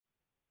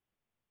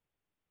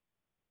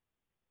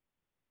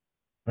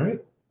All right.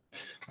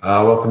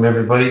 Welcome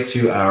everybody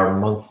to our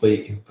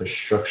monthly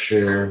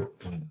infrastructure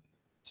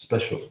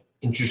special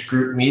interest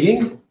group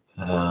meeting.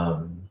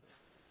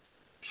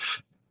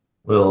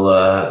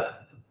 We'll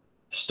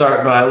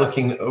start by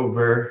looking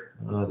over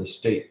the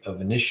state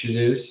of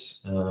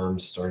initiatives,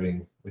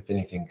 starting with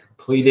anything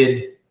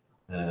completed,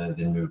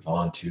 then move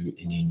on to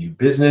any new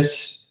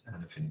business.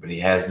 If anybody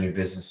has new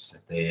business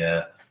that they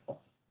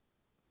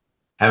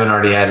haven't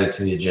already added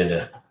to the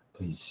agenda,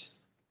 please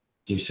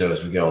do so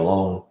as we go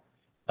along.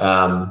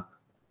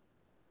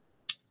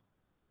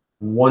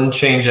 One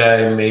change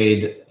I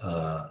made,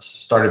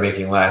 started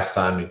making last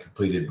time and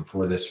completed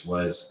before this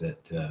was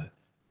that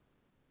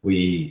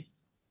we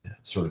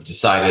sort of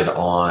decided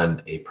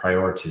on a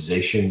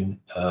prioritization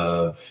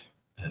of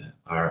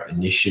our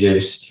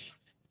initiatives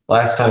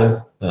last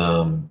time,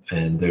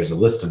 and there's a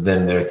list of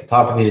them there at the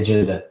top of the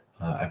agenda.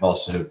 I've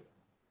also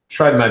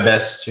tried my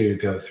best to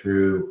go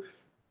through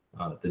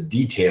the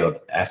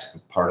detailed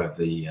aspect part of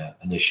the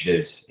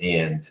initiatives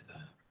and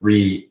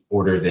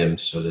reorder them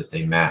so that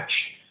they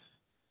match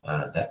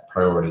that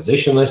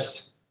prioritization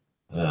list,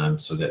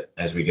 so that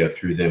as we go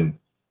through them,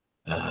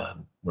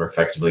 we're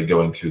effectively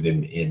going through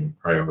them in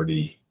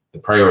the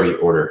priority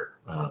order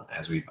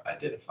as we've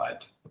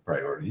identified the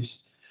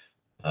priorities.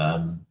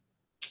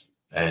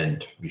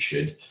 And we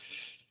should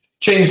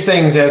change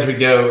things as we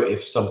go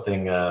if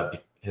something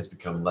has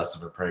become less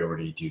of a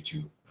priority due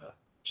to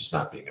just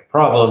not being a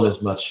problem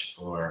as much,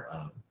 or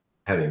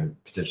having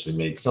potentially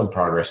made some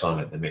progress on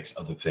it that makes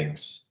other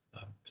things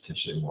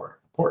potentially more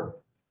important.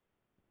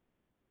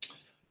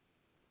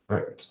 All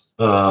right.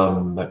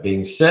 That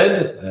being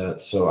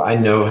said, so I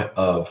know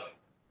of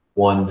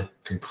one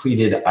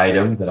completed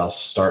item that I'll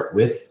start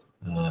with,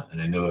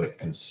 and I know it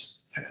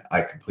because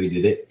I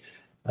completed it.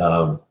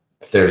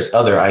 If there's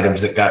other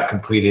items that got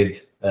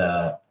completed,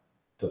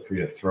 feel free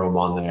to throw them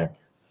on there.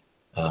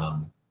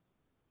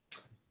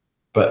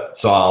 But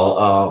so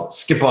I'll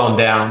skip on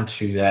down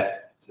to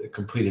that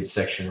completed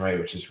section, right,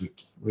 which is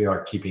we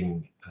are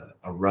keeping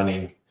a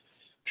running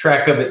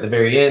track of it at the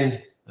very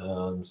end.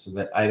 So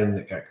that item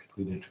that got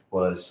completed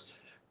was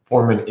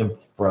Foreman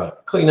infra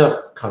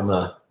cleanup,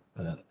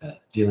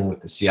 dealing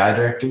with the CI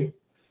directory.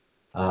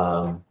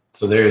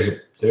 So there's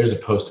a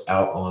post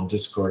out on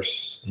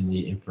Discourse in the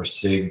infra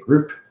SIG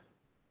group,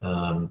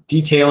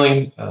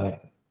 detailing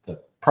the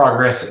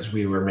progress as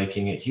we were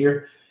making it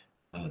here.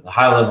 The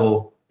high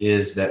level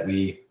is that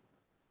we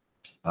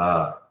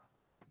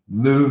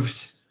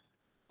moved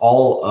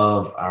all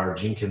of our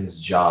Jenkins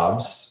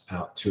jobs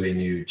out to a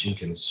new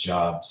Jenkins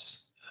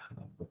jobs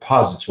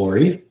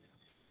repository.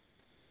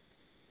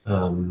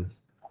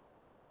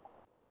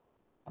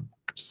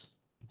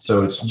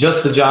 So it's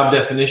just the job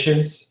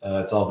definitions.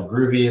 It's all the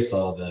Groovy, it's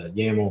all the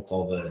YAML, it's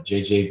all the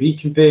JJB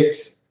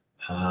configs.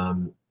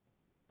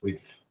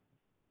 We've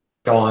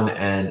gone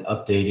and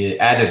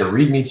added a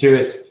README to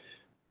it.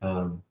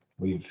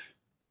 We've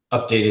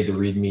updated the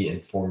README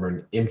in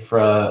Foreman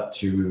infra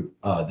to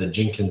the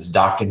Jenkins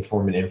doc in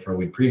Foreman infra.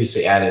 We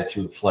previously added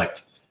to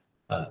reflect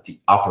the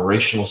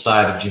operational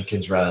side of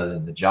Jenkins rather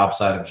than the job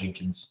side of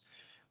Jenkins.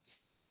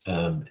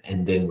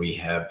 And then we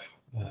have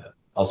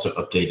also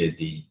updated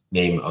the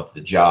name of the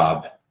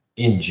job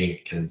in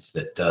Jenkins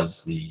that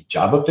does the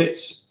job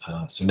updates.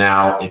 So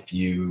now if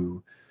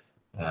you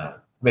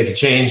make a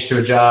change to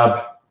a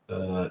job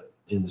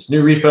in this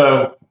new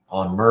repo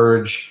on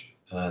merge,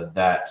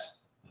 that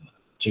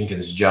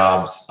Jenkins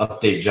jobs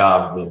update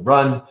job will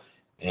run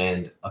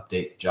and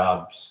update the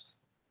jobs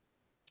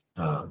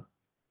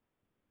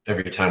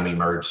every time we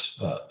merge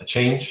a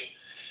change.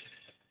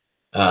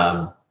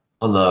 On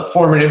the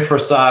Foreman infra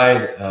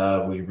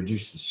side, we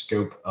reduced the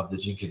scope of the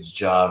Jenkins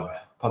job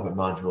Puppet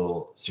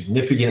module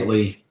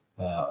significantly,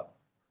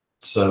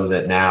 so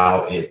that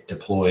now it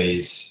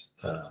deploys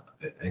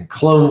and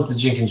clones the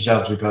Jenkins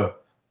jobs repo.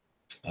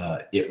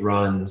 It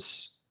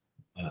runs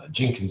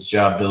Jenkins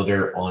job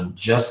builder on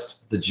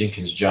just the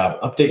Jenkins job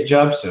update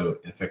job. So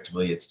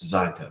effectively it's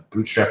designed to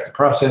bootstrap the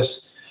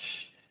process,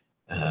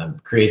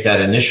 create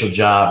that initial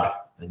job,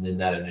 and then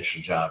that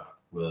initial job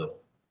will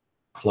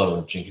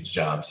clone Jenkins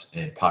jobs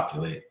and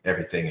populate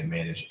everything and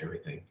manage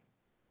everything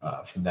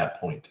from that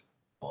point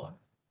on.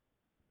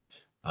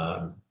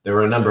 There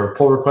were a number of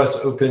pull requests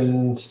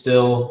open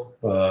still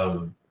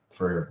from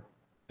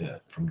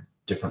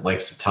different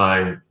lengths of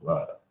time,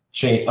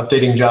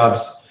 updating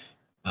jobs.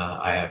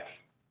 I have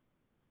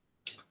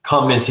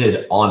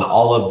commented on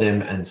all of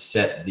them and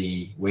set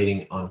the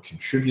waiting on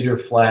contributor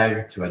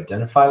flag to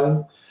identify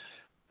them.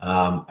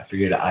 I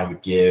figured I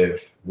would give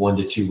 1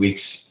 to 2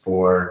 weeks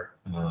for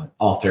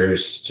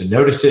authors to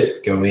notice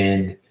it, go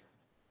in,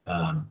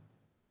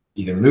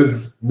 either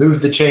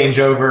move the change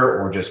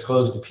over or just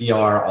close the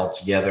PR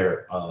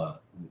altogether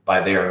by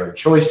their own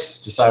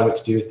choice, decide what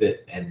to do with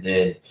it, and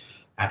then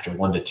after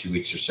 1 to 2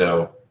 weeks or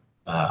so,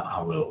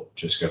 I will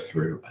just go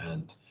through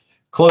and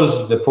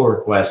close the pull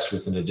request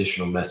with an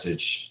additional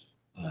message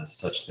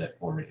such that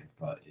Foreman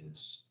infra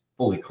is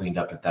fully cleaned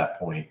up at that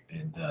point,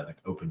 and the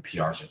open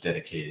PRs are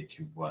dedicated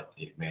to what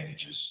it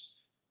manages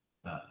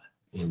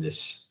in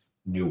this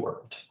new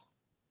world.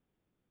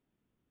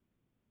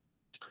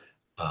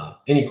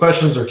 Any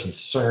questions or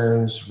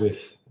concerns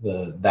with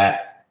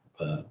that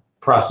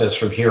process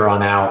from here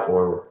on out,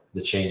 or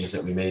the changes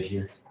that we made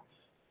here?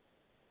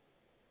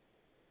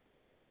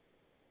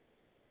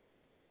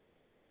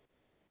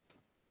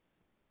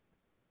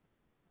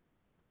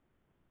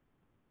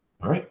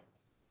 All right,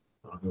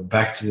 I'll go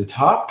back to the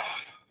top.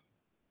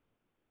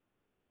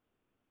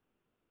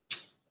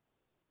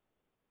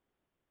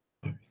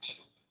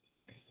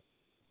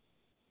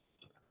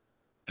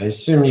 I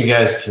assume you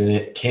guys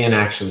can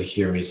actually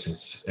hear me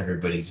since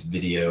everybody's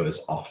video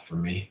is off for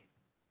me.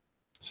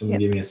 Someone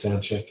give me a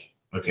sound check.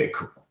 Okay,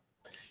 cool.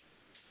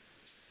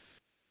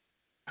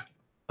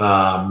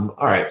 All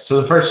right, so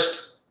the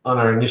first on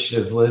our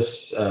initiative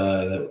list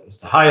that was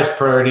the highest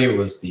priority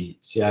was the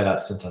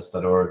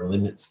ci.cintas.org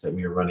limits that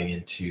we were running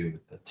into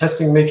the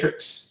testing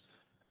matrix.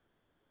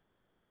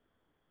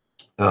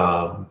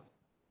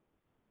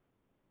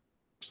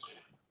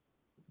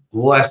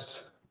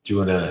 Les, do you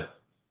want to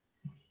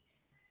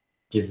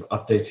give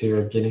updates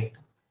here, Evgeny?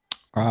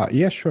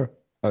 Yeah, sure.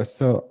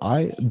 So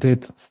I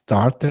did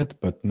start it,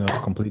 but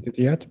not completed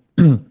yet.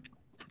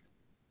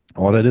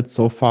 All I did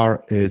so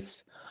far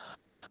is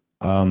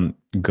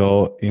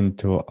go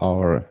into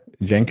our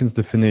Jenkins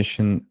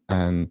definition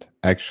and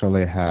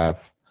actually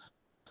have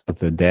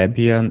the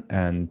Debian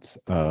and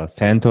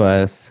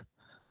CentOS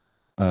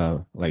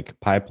like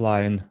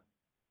pipeline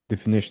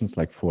definitions,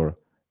 like for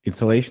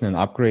installation and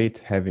upgrade,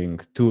 having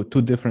two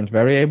different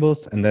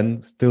variables, and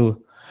then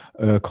still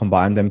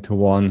combine them to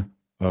one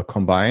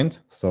combined.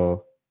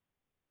 So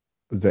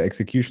the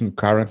execution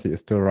currently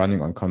is still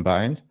running on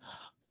combined.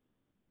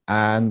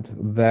 And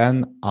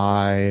then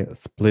I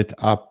split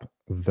up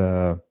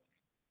the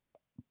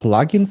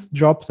plugins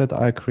job that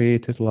I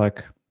created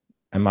like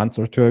a month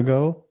or two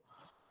ago.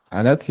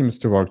 And that seems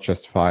to work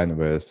just fine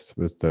with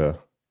the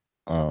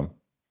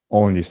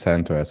only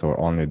CentOS or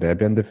only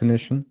Debian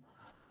definition.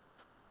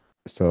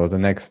 So the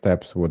next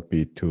steps would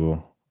be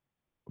to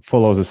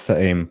follow the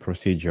same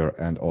procedure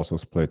and also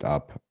split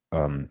up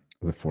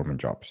the Foreman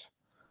jobs,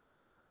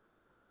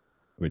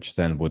 which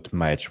then would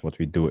match what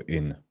we do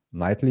in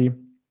nightly.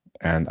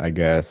 And I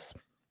guess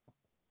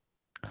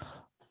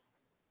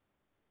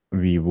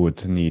we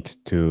would need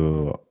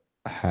to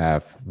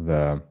have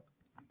the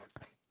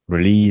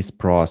release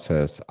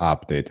process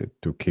updated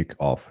to kick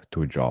off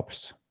two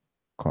jobs,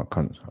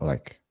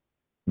 like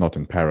not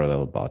in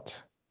parallel, but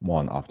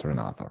one after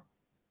another.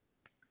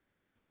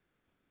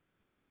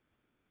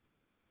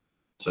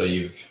 So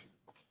you've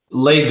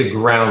laid the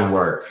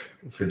groundwork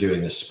for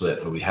doing the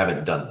split, but we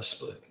haven't done the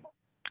split.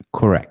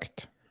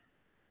 Correct.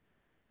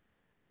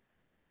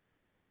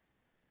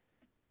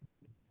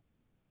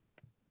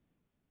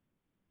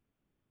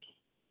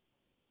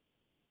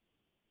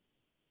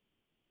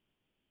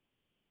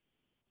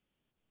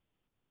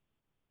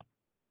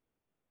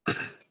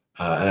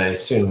 And I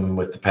assume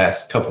with the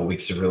past couple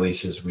weeks of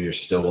releases, we are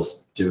still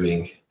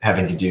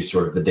having to do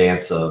sort of the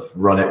dance of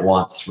run it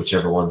once,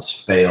 whichever ones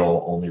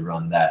fail, only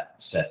run that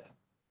set.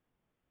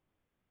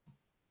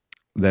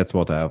 That's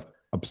what I've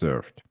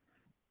observed.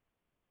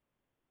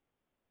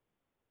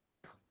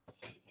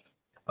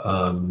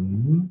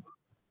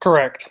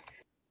 Correct.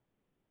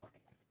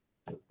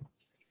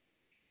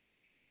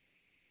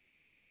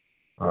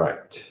 All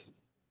right.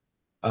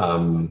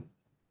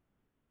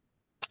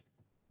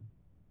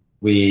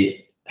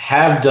 We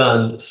have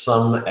done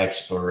some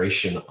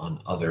exploration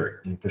on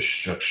other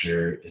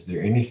infrastructure. Is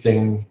there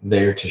anything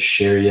there to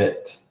share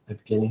yet,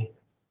 Evgeny?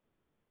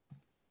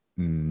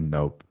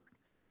 Nope.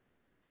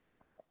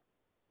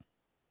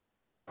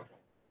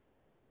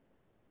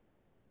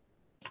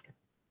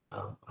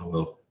 I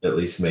will at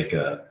least make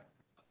a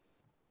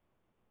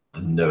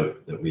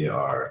note that we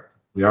are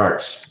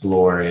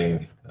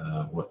exploring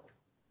what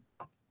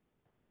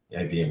the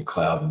IBM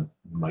Cloud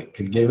might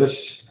could give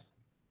us.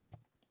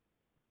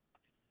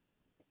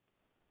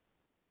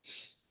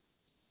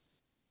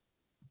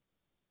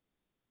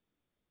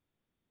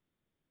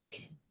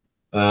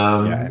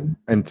 Yeah,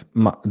 and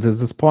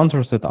the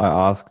sponsors that I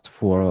asked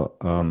for,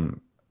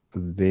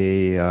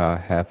 they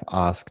have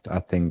asked, I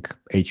think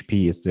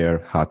HP is their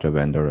hardware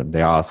vendor.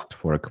 They asked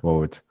for a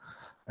quote,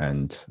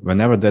 and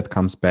whenever that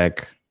comes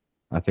back,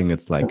 I think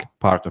it's like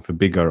part of a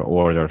bigger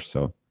order.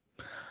 So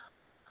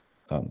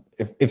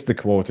if the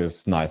quote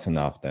is nice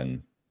enough,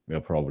 then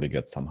we'll probably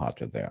get some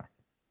hardware there.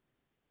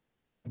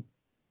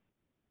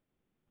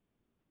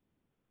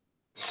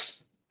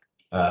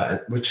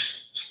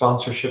 Which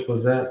sponsorship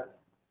was that?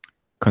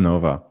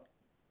 Canova.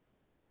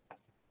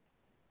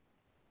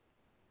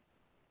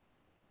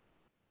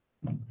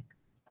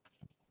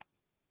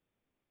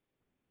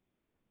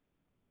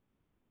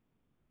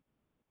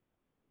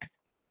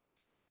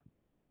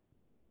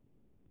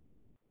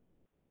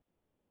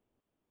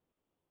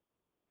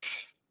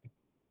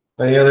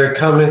 Any other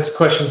comments,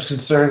 questions,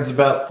 concerns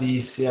about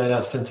the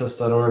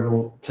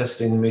ci.cintas.org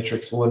testing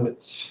matrix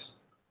limits?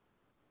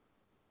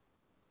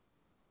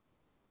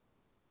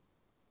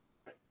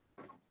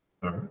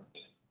 All right.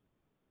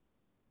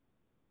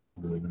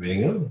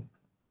 Moving on.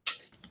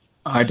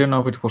 I don't know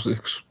if it was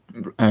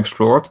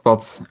explored,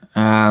 but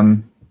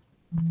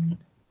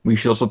We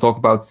should also talk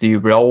about the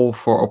RHEL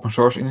for open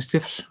source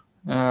initiatives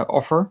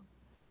offer,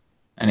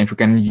 and if we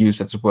can use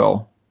that as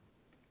well.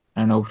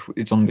 I don't know if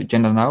it's on the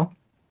agenda now.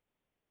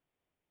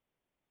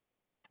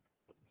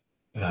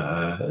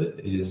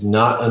 It is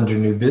not under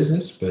new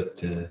business,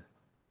 but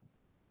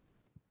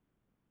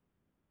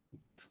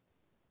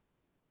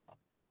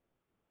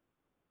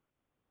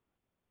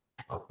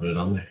I'll put it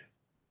on there.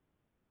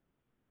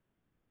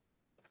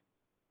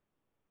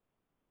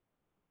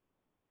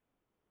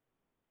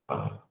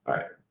 All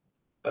right.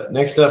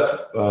 Next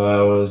up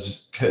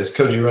is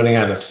Koji running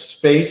out of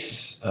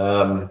space.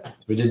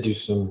 We did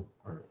some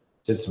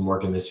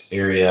work in this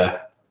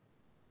area.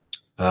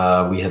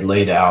 We had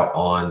laid out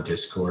on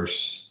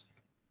Discourse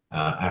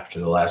after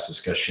the last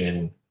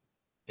discussion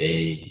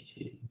a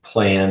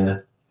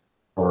plan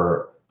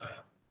for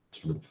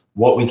sort of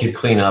what we could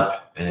clean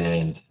up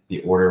and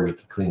the order we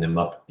could clean them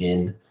up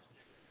in.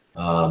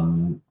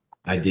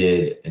 I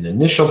did an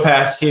initial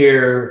pass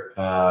here,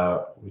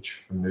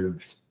 which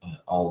removed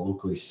all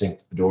locally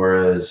synced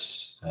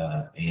fedoras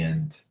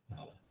and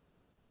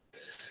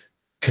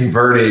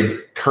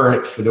converted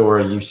current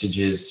Fedora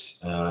usages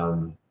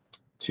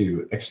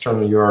to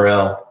external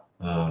URL.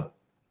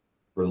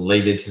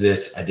 Related to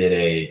this, I did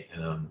a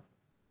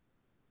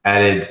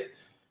added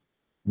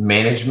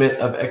management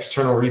of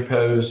external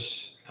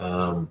repos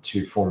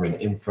to Foreman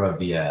infra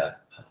via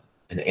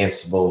an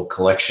Ansible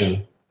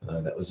collection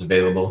that was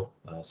available.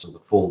 So the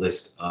full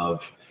list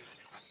of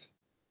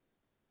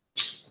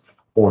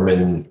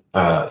Foreman,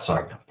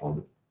 sorry, not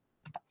Foreman,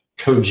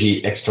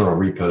 Koji external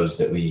repos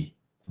that we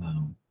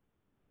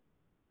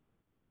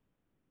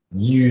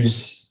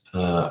use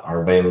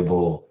are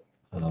available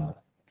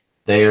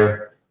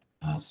there.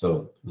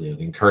 So the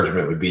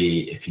encouragement would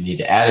be if you need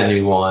to add a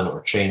new one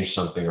or change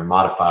something or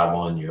modify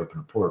one, you open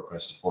a pull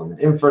request to Foreman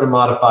infra to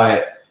modify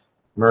it,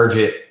 merge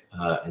it,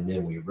 and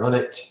then we run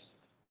it.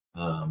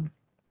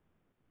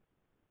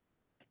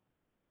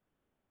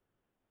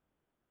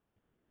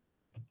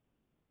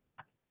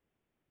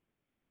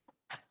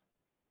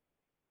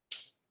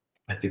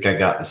 I think I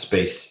got the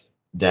space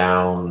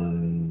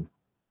down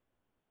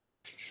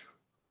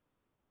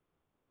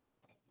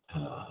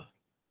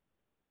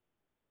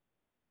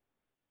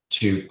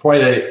to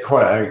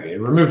I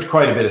removed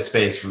quite a bit of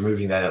space,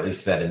 removing that at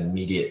least that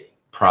immediate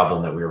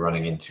problem that we were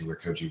running into where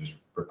Koji was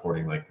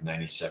reporting like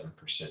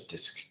 97%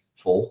 disk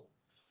full.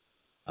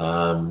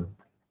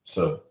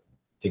 So I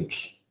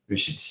think we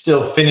should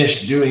still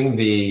finish doing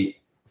the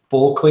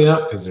full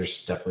cleanup because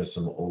there's definitely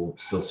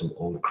still some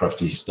old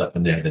crufty stuff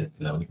in there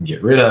that we can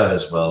get rid of,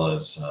 as well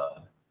as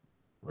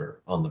we're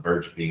on the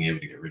verge of being able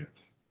to get rid of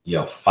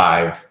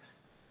EL5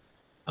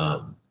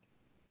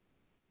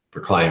 for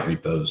client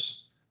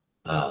repos.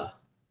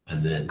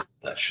 And then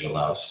that should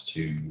allow us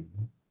to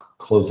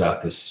close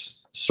out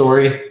this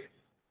story,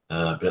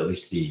 but at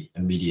least the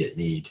immediate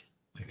need,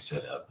 like I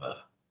said, of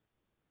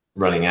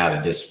running out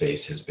of disk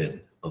space has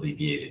been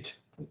alleviated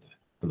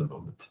for the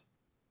moment.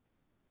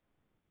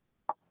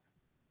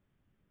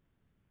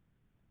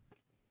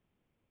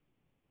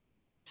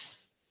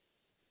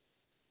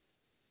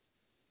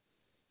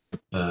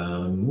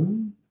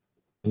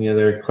 Any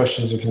other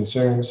questions or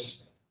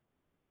concerns?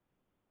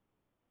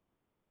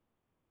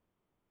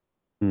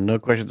 No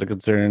questions or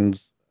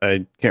concerns.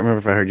 I can't remember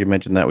if I heard you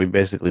mention that we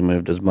basically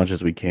moved as much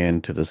as we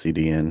can to the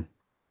CDN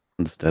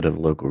instead of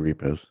local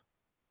repos.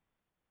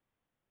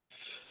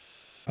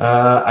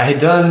 I had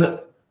done,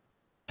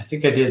 I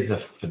think I did the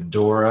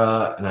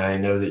Fedora, and I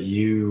know that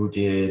you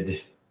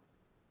did.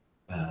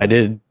 I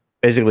did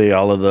basically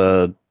all of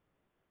the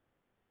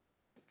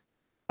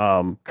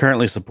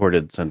currently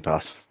supported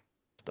CentOS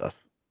stuff.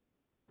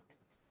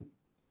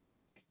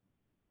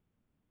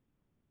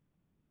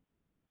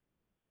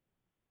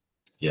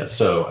 Yeah,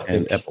 so I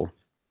think Apple.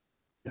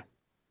 Yeah.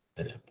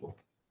 And Apple.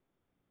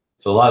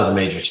 So a lot of the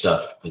major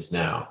stuff is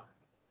now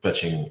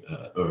fetching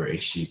over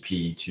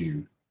HTTP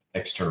to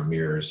external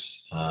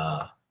mirrors.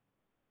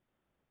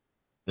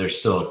 There's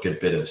still a good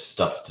bit of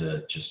stuff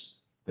to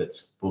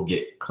will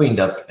get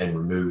cleaned up and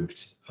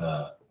removed,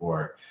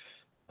 or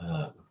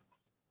I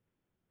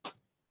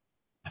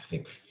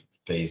think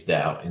phased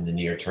out in the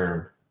near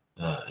term.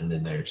 And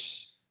then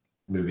there's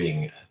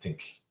moving. I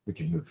think we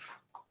could move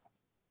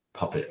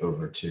Puppet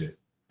over to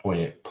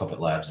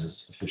Puppet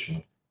Labs'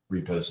 official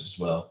repos as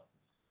well.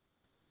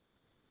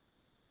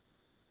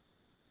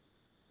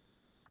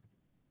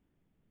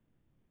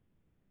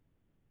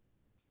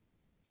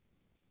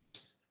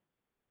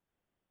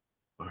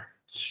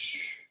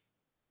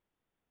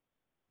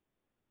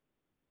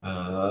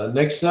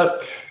 Next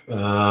up,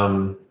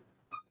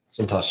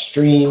 CentOS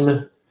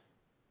Stream.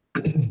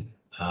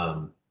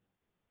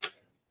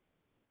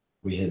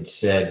 We had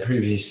said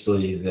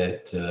previously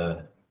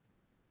that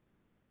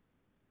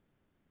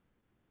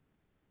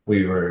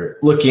we were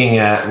looking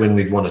at when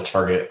we'd want to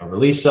target a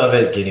release of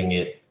it, getting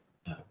it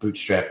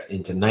bootstrapped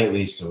into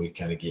nightly, so we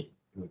kind of get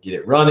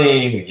it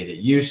running, we get it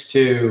used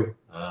to.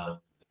 We're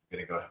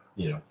gonna go,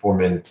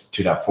 Foreman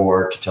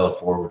 2.4, Catella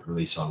 4 would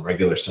release on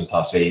regular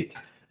CentOS 8,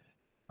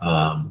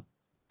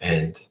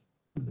 and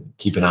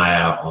keep an eye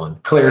out on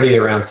clarity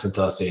around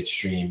CentOS 8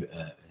 stream,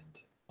 and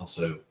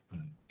also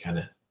kind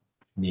of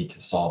need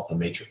to solve the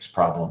matrix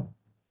problem,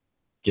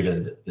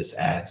 given that this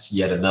adds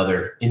yet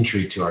another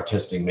entry to our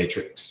testing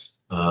matrix.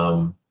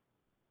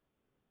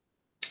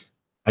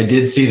 I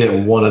did see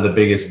that one of the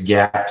biggest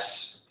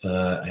gaps,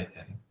 I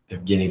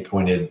think Evgeny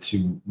pointed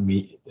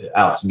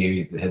out to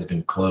me, that has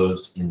been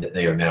closed in that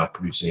they are now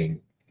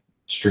producing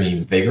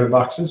stream Vagrant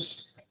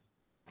boxes.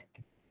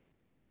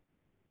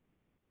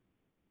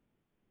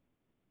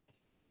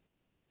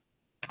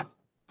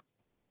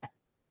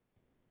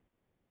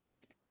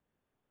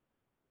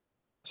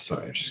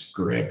 Sorry, I'm just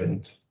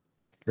grabbing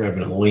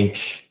a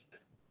link.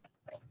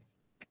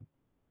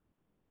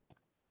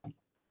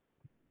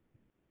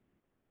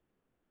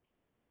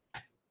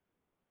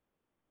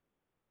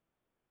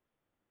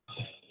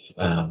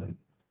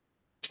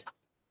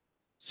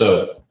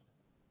 So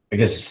I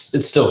guess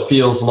it still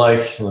feels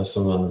like, unless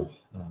someone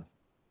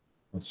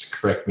wants to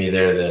correct me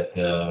there,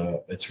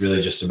 that it's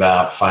really just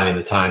about finding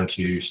the time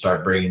to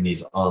start bringing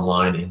these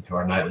online into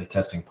our nightly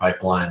testing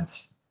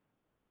pipelines.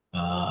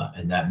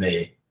 And that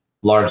may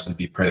largely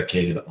be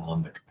predicated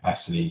on the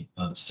capacity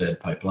of said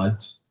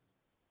pipelines.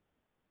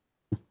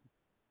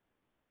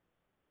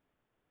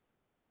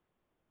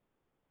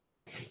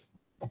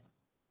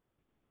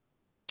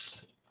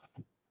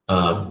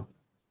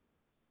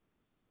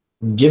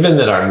 Given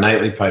that our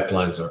nightly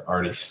pipelines are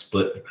already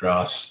split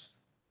across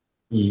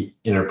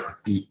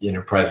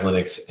Enterprise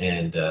Linux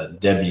and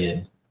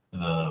Debian,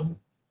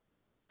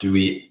 do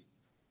we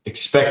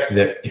expect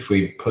that if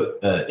we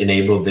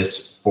enabled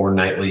this for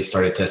nightly,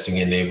 started testing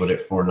and enabled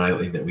it for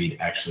nightly, that we'd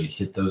actually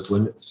hit those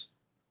limits?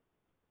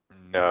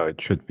 No, it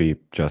should be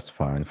just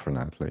fine for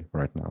nightly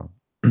right now.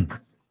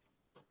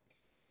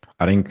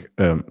 I think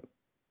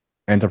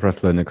Enterprise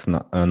Linux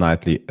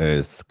nightly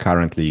is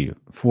currently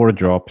 4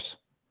 jobs,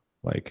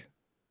 like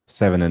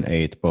 7 and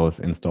 8, both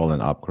install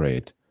and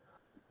upgrade.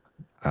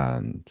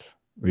 And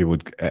we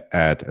would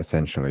add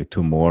essentially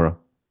 2 more,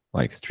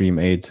 like Stream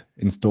 8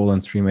 install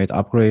and Stream 8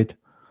 upgrade,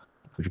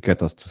 which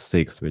get us to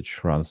 6,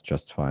 which runs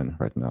just fine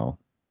right now.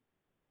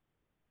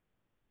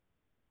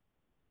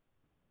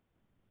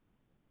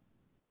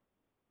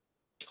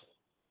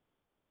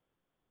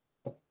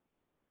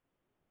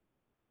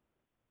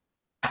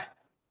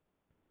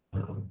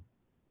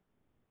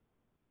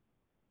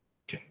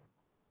 Okay.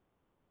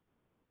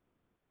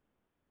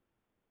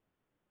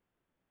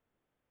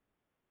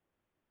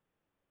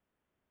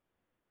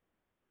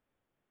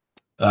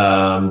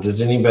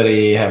 Does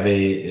anybody have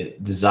a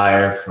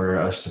desire for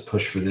us to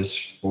push for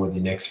this for the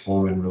next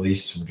Foreman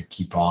release, or to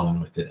keep on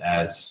with it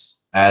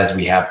as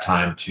we have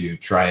time to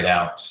try it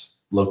out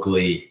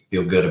locally,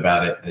 feel good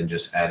about it, then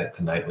just add it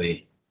to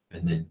nightly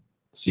and then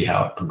see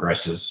how it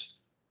progresses?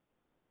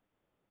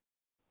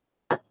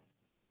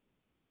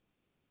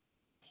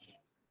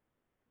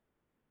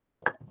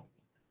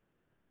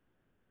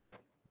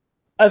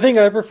 I think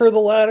I prefer the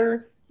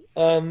latter,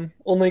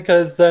 only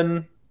because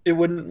then it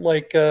wouldn't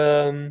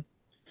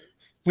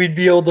we'd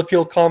be able to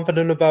feel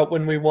confident about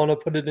when we want to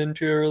put it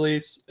into a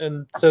release,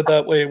 and so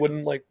that way it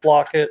wouldn't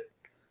block it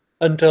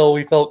until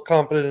we felt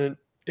confident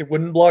it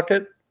wouldn't block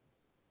it,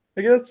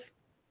 I guess.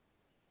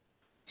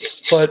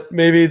 But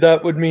maybe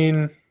that would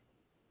mean,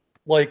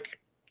 I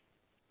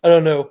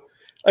don't know.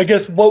 I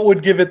guess what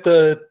would give it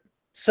the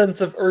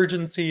sense of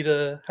urgency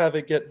to have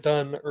it get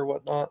done or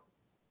whatnot.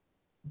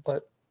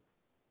 But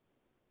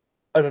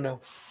I don't know.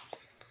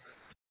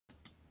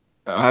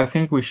 I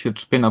think we should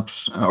spin up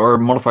or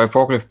modify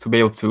forklift to be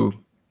able to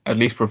at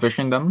least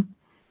provision them.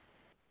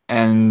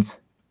 And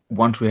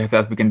once we have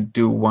that, we can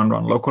do one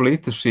run locally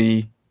to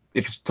see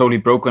if it's totally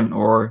broken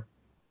or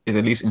it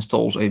at least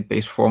installs a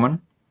base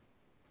Foreman.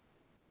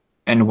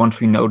 And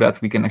once we know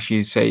that, we can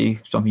actually say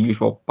something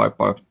useful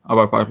about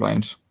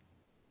pipelines.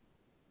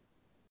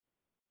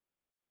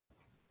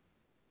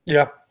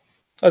 Yeah,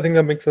 I think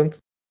that makes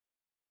sense.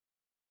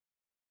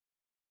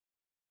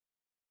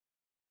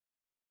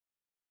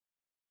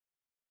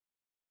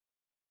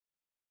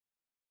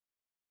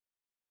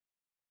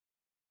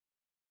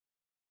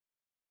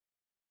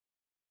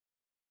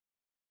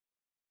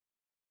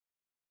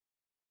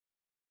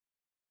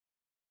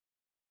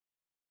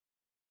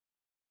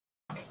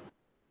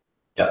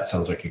 Yeah, it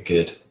sounds like a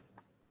good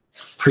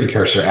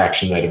precursor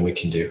action item we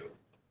can do.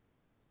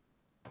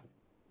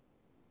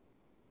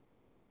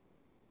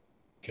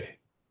 Okay.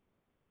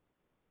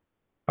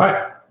 All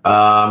right.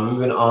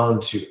 Moving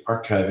on to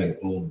archiving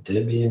old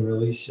Debian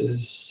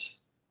releases.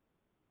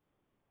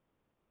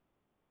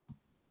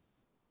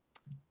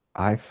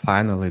 I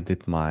finally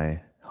did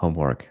my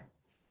homework.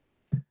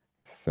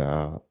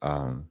 So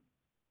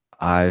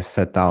I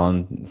sat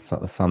down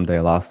someday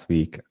last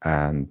week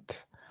and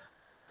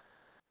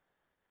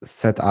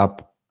set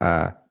up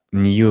a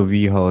new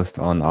vhost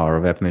on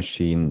our web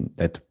machine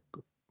that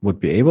would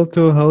be able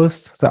to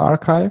host the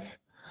archive.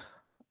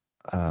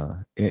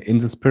 In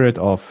the spirit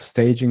of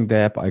staging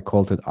deb, I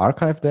called it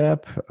archive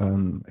deb.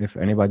 If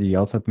anybody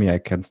yells at me, I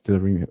can still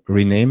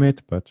rename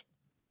it, but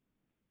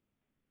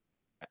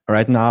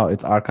Right now,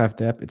 it's archive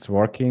dep. It's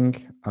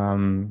working.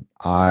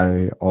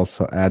 I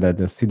also added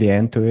a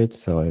CDN to it,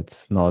 so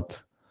it's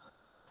not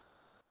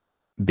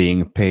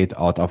being paid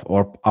out of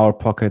our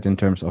pocket in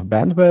terms of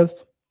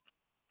bandwidth.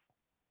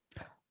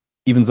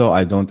 Even though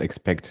I don't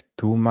expect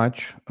too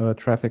much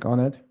traffic on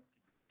it.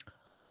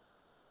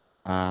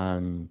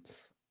 And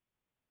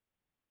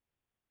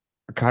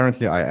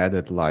currently, I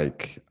added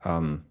like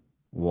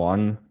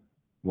one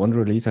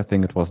release. I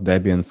think it was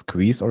Debian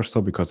Squeeze or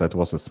so, because that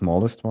was the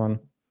smallest one.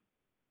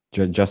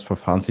 Just for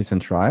funsies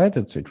and try it.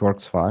 It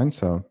works fine.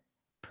 So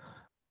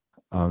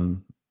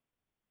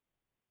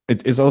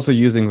it is also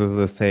using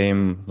the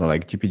same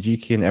like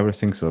GPG key and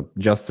everything. So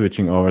just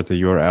switching over the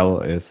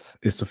URL is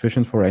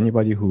sufficient for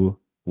anybody who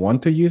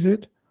want to use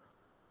it.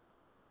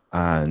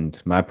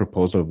 And my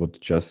proposal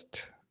would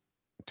just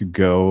to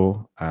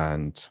go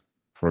and,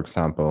 for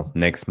example,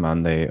 next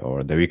Monday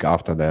or the week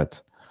after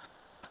that,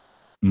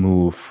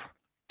 move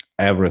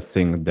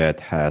everything that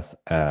has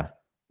a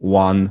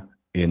 1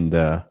 in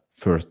the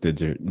first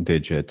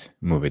digit,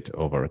 move it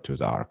over to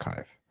the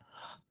archive.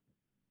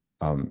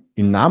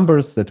 In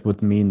numbers, that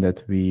would mean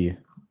that we,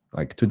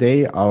 like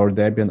today, our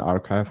Debian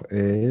archive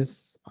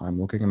is, I'm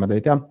looking at my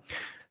data,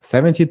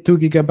 72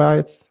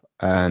 gigabytes,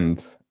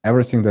 and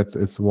everything that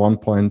is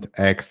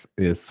 1.x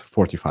is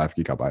 45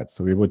 gigabytes.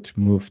 So we would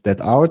move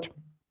that out.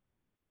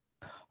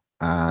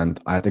 And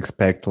I'd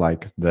expect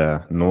like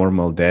the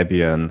normal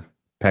Debian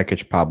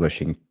package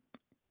publishing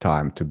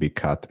time to be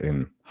cut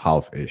in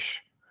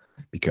half-ish,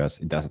 because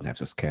it doesn't have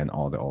to scan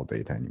all the old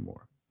data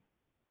anymore.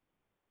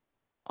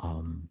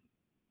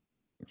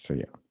 So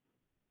yeah,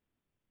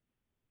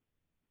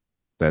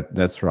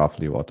 that's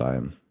roughly what I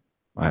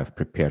have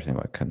prepared and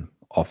I can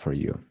offer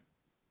you.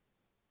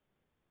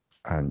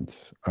 And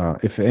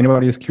if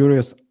anybody is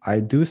curious, I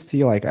do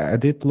see, like, I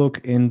did look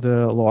in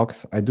the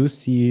logs. I do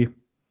see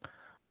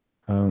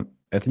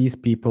at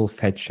least people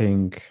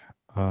fetching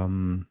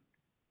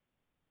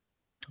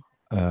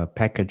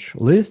package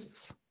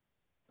lists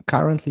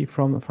currently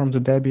from the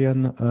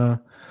Debian.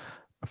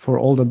 For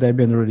all the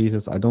Debian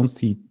releases, I don't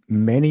see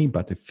many,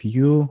 but a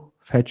few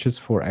fetches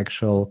for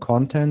actual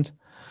content.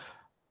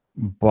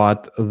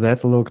 But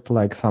that looked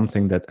like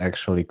something that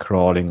actually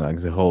crawling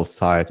like the whole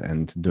site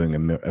and doing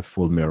a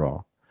full mirror,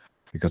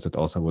 because it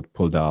also would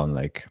pull down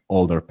like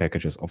older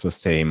packages of the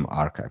same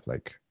archive.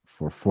 Like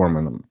for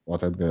Foreman,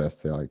 what I'm gonna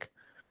say, like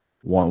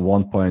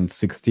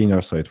 1.16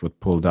 or so, it would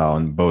pull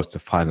down both the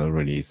final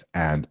release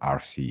and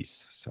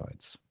RCs. So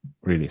it's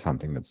really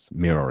something that's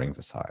mirroring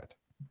the site.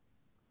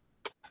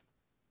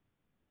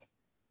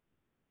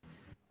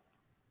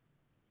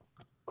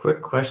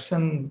 Quick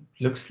question.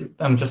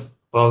 I'm just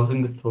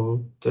browsing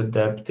through the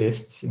deb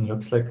lists, and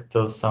looks like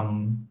there's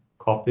some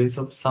copies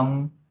of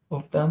some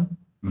of them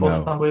for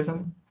No. some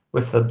reason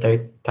with a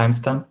date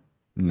timestamp.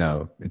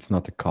 No, it's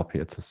not a copy,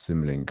 it's a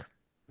symlink.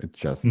 It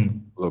just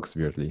looks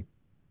weirdly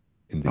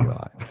in the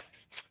UI.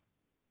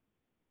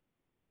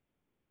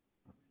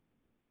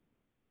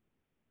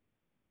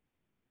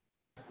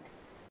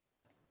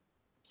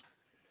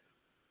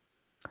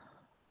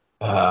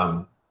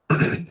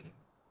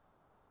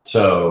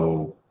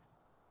 So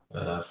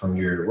from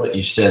what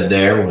you said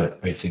there, what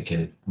are you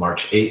thinking?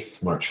 March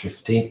 8th, March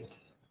 15th?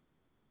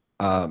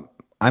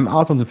 I'm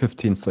out on the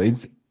 15th, so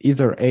it's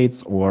either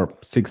 8th or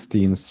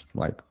 16th.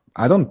 Like,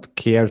 I don't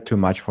care too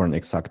much for an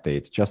exact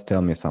date. Just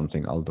tell me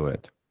something, I'll do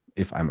it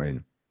if I'm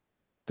in.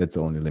 That's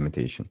the only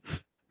limitation.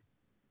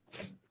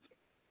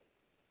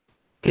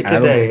 Pick a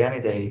day,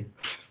 any day.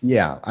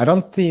 Yeah, I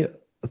don't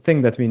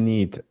think that we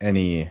need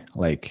any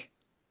like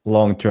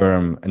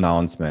long-term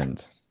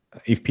announcement.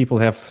 If people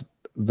have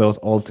those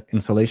old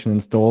installation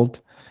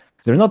installed,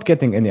 they're not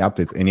getting any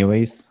updates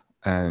anyways,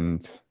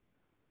 and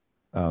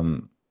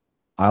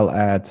I'll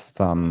add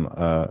some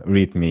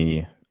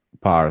README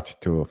part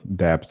to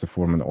deb the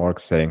Foreman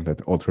org saying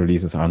that old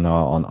releases are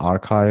now on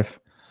archive.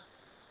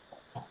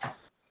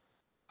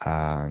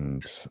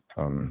 And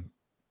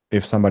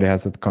if somebody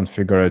has it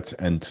configured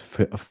and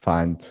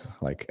find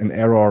like an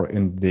error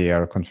in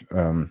their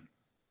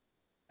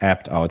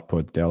apt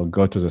output, they'll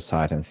go to the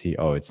site and see,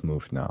 oh, it's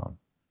moved now.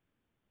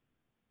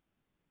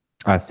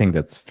 I think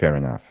that's fair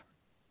enough.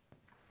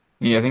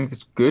 Yeah, I think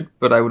it's good,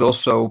 but I would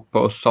also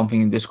post something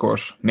in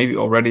Discourse, maybe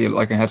already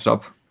like a heads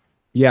up.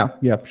 Yeah,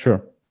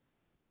 sure.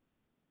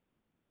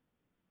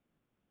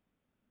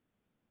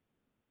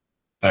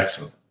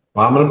 Excellent.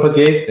 Well, I'm going to put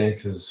the 8th in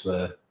because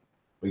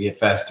we get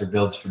faster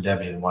builds for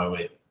Debian. Why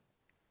wait?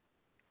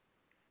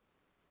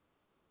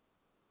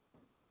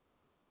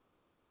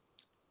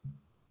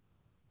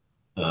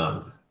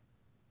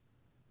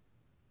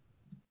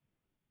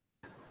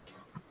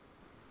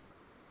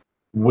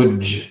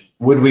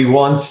 Would we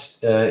want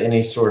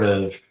any sort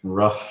of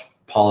rough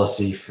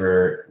policy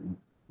for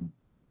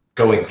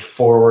going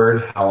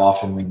forward, how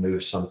often we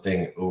move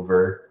something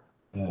over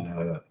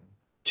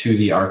to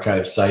the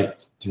archive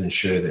site to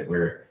ensure that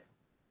we're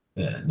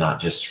not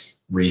just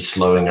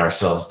re-slowing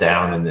ourselves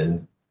down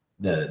and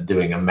then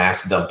doing a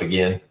mass dump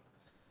again?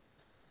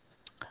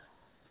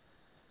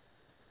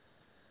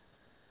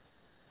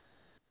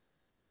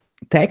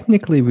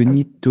 technically we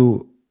need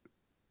to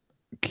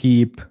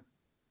keep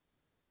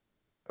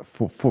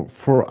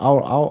for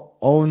our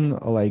own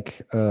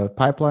like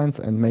pipelines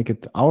and make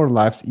it our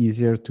lives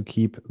easier to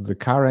keep the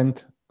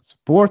current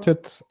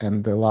supported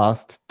and the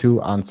last two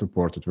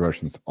unsupported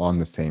versions on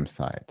the same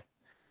side,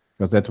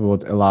 because that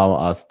would allow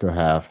us to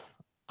have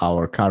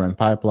our current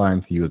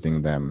pipelines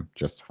using them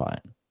just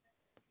fine.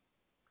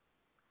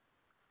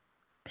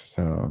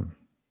 So,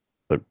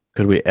 But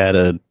could we add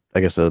a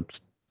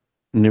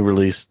new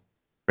release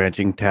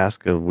branching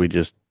task of we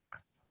just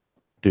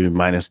do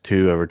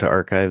 -2 over to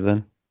archive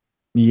then?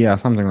 yeah,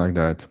 something like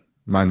that.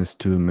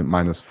 -2,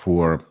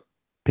 -4.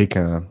 Pick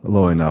a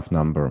low enough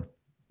number,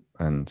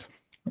 and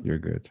you're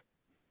good.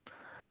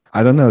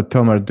 I don't know,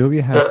 Tomer, do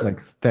we have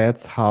like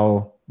stats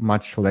how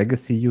much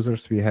legacy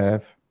users we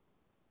have?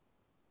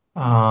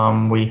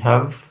 We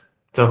have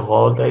the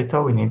raw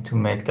data. We need to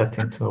make that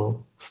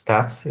into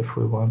stats if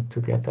we want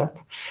to get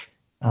that.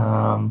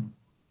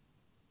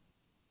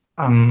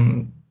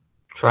 I'm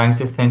trying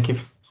to think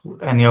if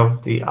any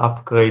of the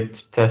upgrade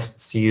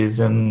tests use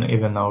an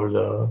even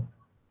older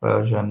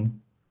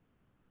version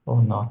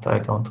or not. I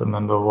don't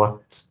remember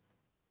what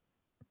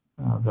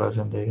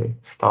version they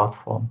start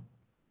from.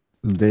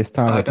 They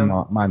start I at don't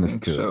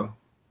think -2. so.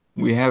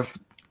 We have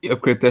the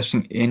upgrade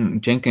testing in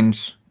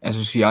Jenkins as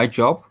a CI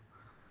job,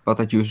 but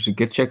that uses a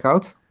Git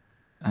checkout,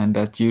 and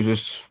that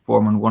uses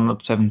Foreman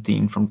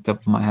 1.17 from the top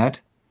of my head.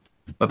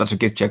 But that's a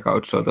Git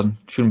checkout, so that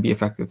shouldn't be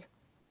affected.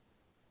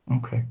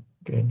 Okay,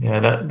 good.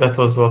 Yeah, that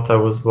was what I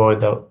was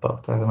worried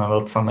about. I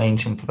remember some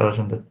ancient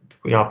version that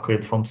we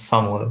upgrade from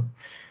somewhere.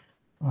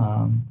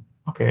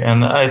 Okay,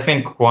 and I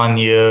think 1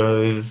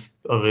 year is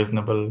a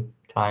reasonable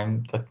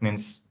time. That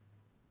means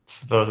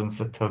versions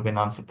that have been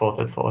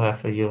unsupported for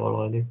half a year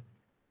already.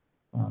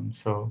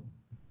 So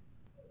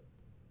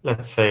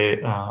let's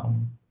say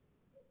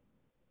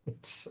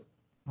it's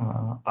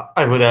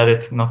I would add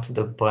it not to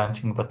the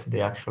branching but to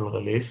the actual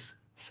release,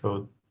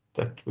 so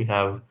that we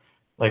have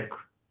like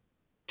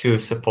 2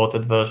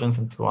 supported versions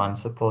and 2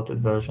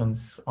 unsupported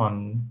versions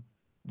on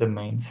the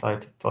main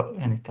site at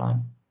any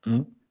time.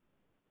 Mm.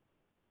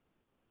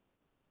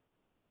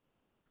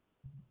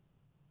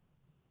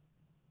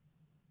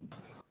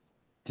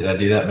 Did I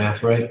do that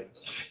math right?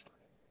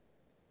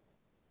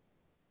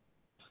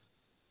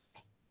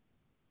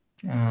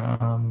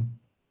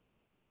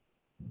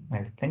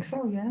 I think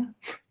so, yeah.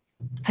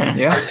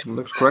 Yeah,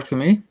 looks correct to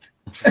me.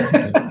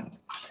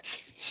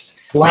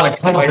 It's a lot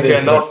of Might be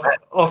confidence.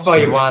 off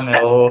by 1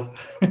 or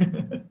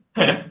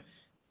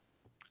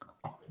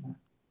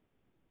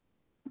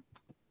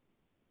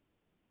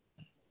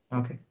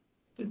okay.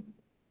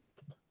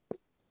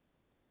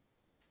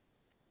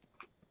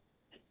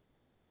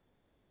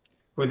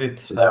 Would it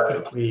So help that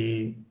if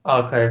we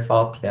archive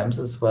RPMs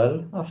as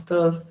well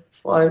after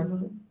 4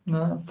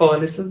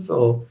 releases,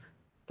 or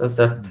does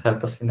that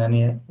help us in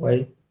any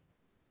way?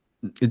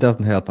 It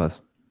doesn't help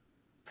us.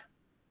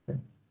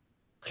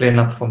 Clean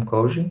up from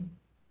Koji?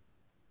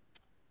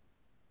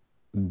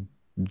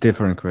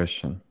 Different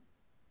question.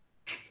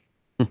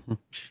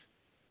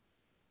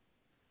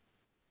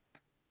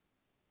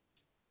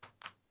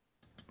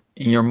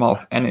 In your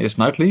mouth, N is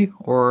nightly,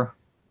 or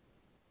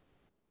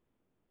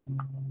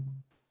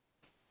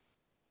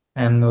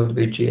And would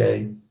be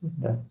GA.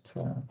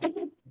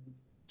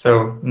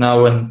 So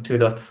now when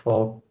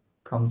 2.4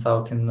 comes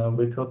out in a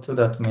week or two,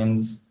 that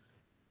means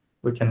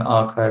we can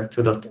archive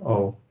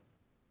 2.0.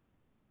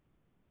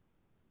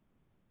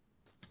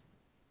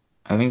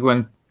 I think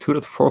when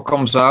 2.4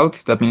 comes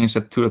out, that means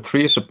that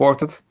 2.3 is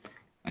supported,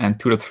 and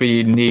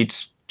 2.3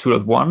 needs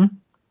 2.1,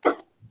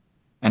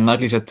 and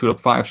nightly is at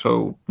 2.5,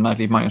 so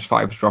nightly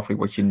 -5 is roughly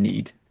what you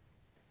need.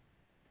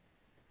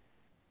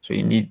 So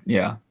you need,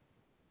 yeah.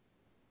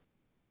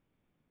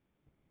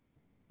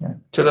 Yeah,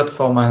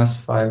 2.4 minus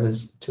 5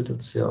 is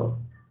 2.0.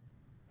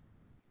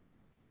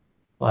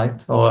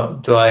 Right? Or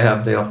do I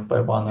have the off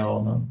by 1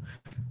 or no?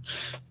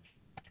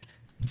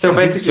 So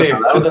basically, if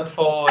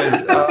 2.4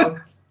 is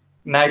out,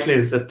 nightly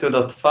is at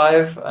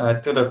 2.5,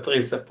 2.3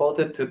 is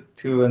supported,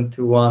 2 and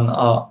 2.1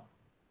 are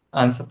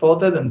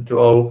unsupported, and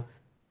 2.0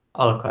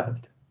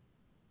 archived.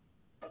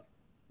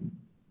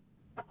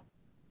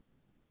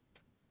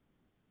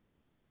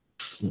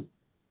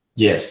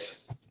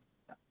 Yes.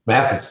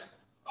 Math is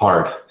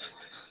hard.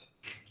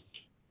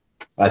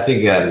 I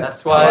think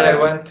that's why I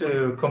went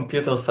to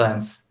computer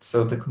science,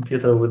 so the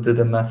computer would do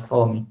the math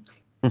for me.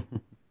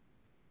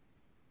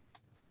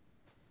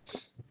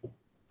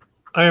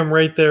 I am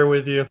right there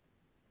with you.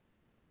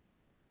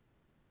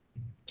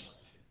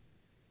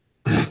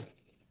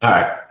 All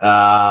right.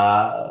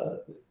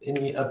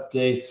 Any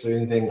updates or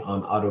anything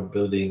on auto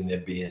building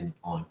Debian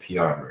on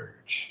PR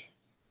merge?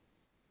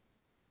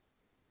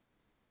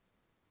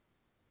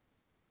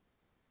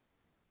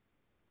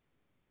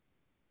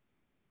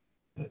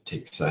 I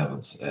take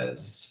silence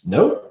as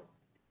no.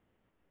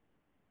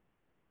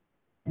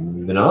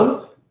 Moving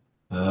on.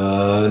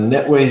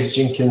 Netways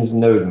Jenkins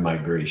node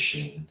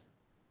migration.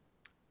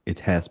 It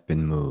has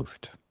been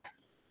moved.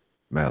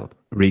 Well,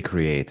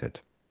 recreated.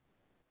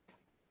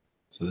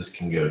 So this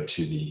can go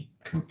to the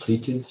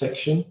completed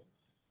section.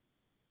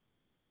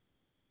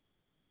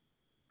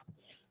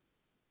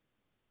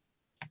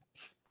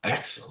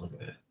 Excellent.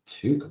 Look at that.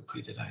 2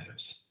 completed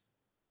items.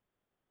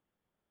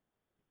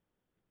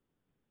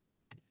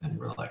 And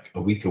we're like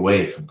a week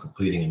away from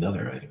completing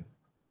another item.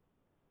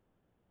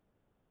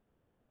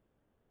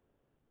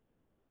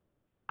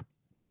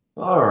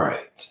 All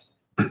right.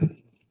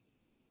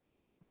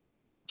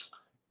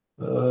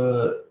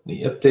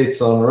 Any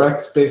updates on rack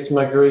space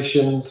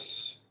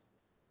migrations?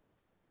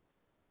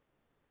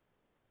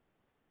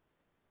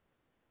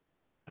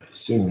 I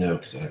assume no,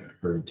 because I haven't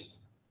heard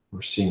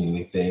or seen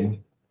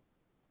anything.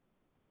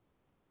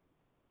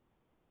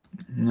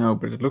 No,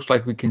 but it looks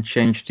like we can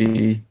change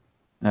the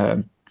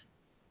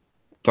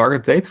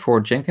target date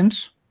for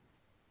Jenkins,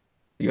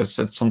 because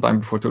it's sometime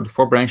before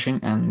 2.4 branching,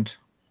 and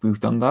we've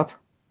done that.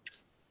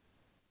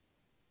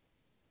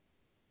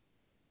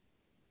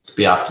 Let's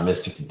be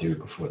optimistic and do it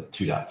before the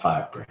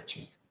 2.5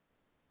 branching.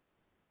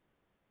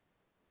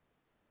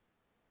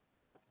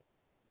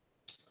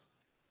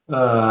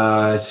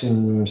 I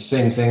assume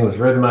same thing with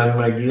Redmine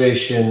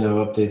migration,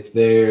 no updates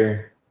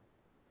there.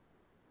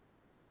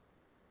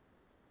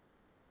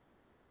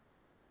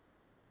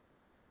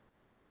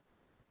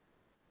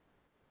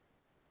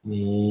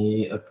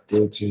 Any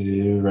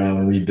updates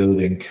around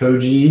rebuilding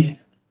Koji?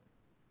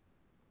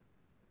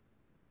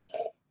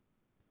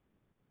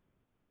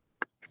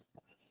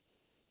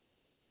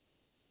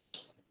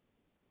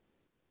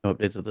 No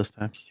updates at this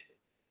time.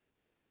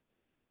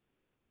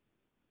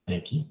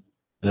 Thank you.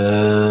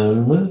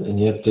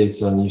 Any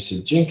updates on use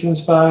of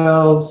Jenkins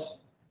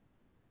files?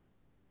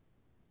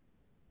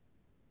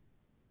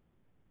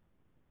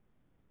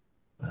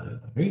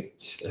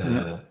 Great.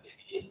 No.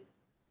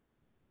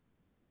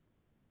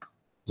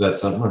 Is that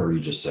something, or are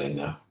you just saying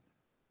no?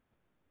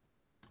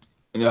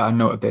 Yeah,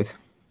 no update.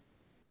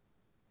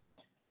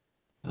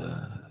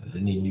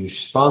 Any new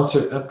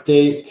sponsor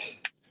update?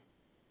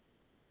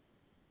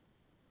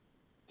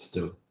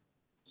 Still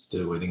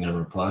waiting on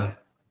reply.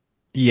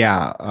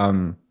 Yeah,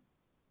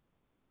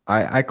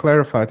 I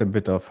clarified a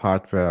bit of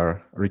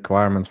hardware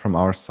requirements from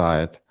our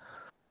side,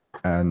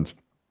 and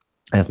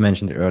as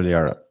mentioned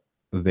earlier,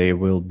 they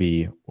will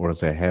be, or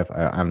they have,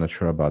 I'm not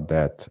sure about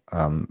that,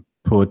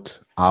 put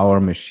our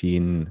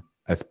machine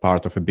as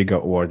part of a bigger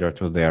order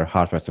to their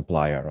hardware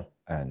supplier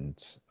and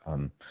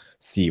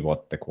see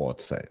what the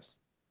quote says.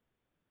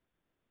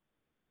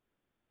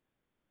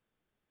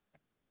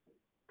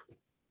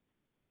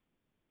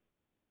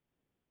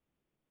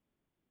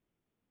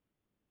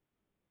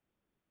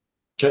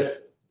 Okay.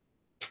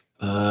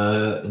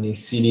 Any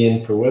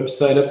CDN for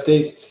website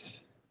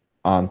updates?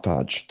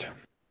 Untouched.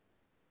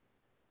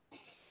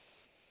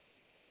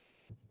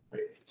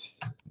 Great.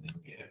 Then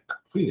we have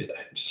completed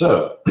items.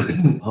 So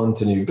on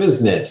to new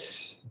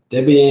business.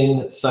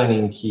 Debian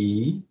signing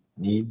key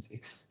needs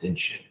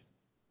extension.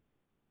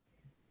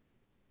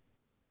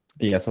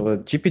 Yeah, so the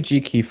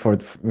GPG key for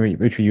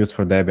which we use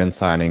for Debian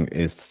signing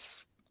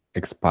is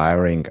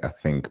expiring, I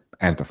think,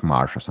 end of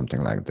March or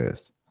something like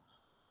this.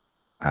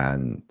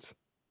 And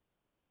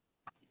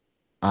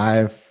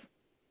I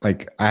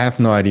have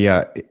no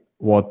idea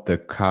what the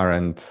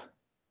current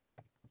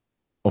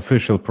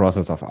official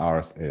process of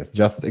ours is.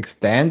 Just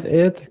extend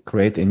it,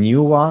 create a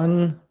new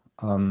one,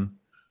 and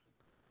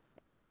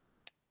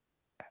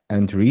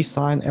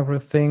re-sign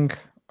everything.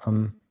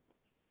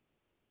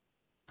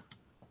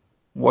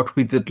 What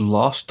we did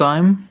last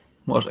time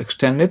was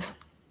extend it,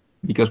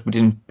 because we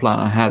didn't plan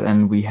ahead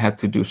and we had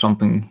to do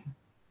something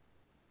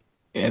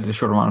at a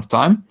short amount of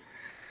time.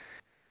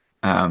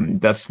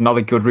 That's not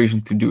a good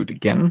reason to do it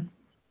again.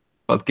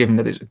 But given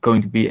that it's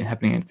going to be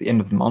happening at the end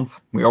of the month,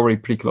 we're already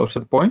pretty close to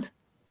the point.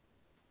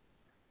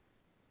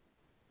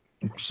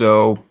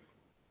 So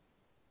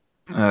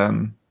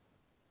I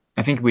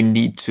think we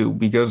need to,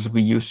 because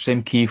we use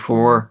same key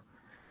for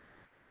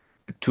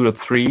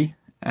 2.3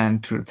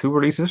 and 2.2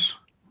 releases,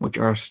 which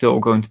are still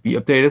going to be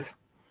updated.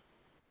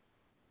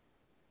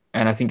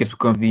 And I think it's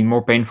going to be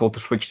more painful to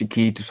switch the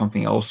key to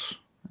something else.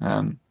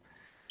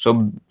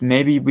 So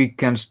maybe we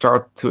can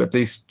start to at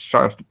least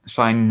start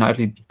sign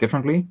nightly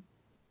differently.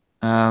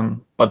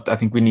 But I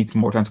think we need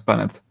more time to plan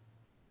it.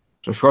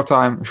 So short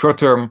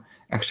term,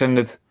 extend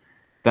it,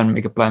 then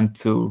make a plan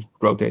to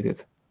rotate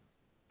it.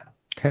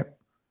 Okay.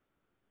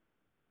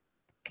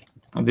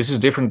 And this is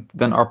different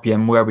than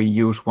RPM, where we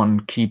use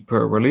one key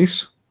per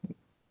release.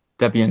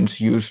 Debians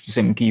use the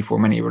same key for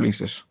many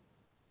releases.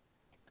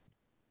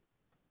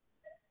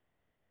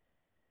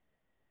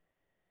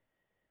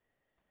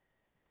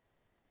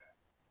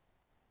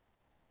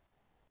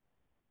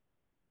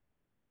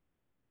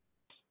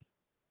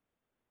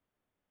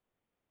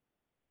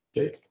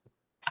 Okay.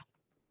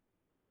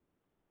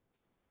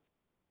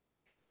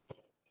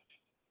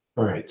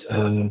 All right.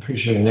 I'm pretty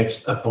sure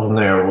next up on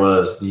there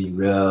was the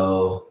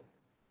rel,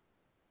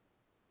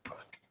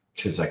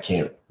 because I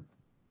can't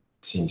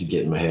seem to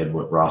get in my head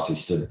what Rossi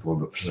stood for,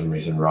 but for some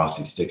reason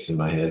Rossi sticks in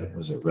my head.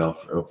 Was it rel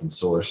for open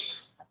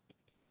source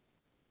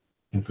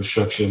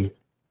infrastructure?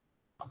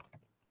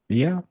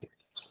 Yeah.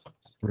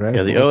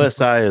 Yeah, the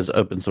OSI is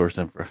open source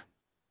infra.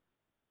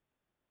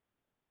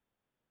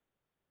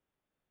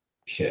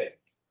 Okay.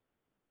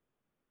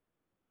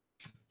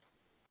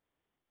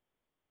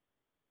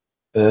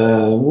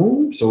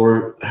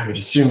 So I would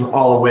assume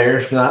all aware,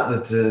 if not,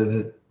 that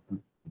the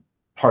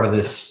part of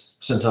this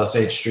CentOS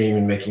 8 stream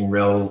and making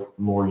Rail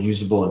more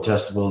usable and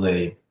testable,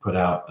 they put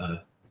out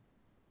a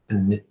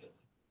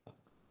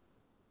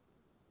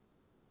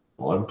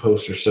blog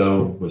post or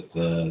so with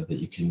that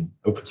you can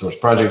open source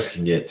projects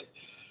can get.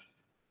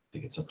 I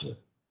think it's up to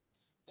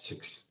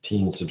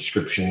 16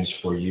 subscriptions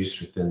for use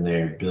within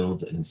their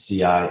build and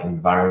CI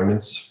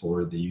environments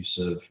for the use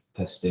of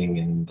testing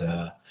and.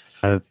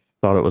 I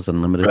thought it was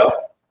unlimited.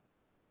 Well,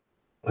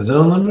 is it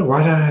unlimited?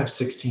 Why did I have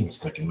 16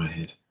 stuck in my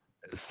head?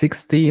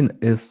 16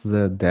 is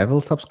the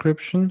Devil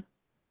subscription,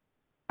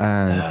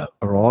 and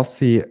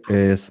Rossi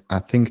is, I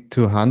think,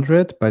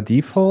 200 by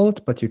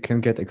default, but you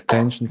can get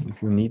extensions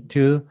if you need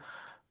to.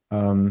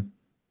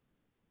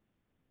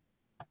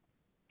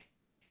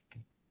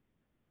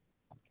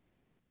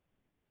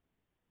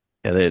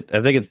 Yeah,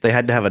 I think they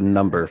had to have a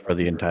number for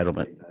the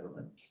entitlement.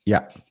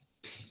 Yeah.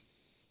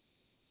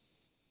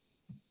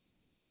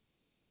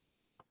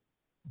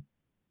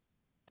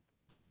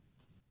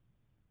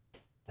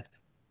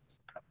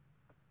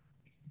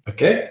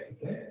 Okay.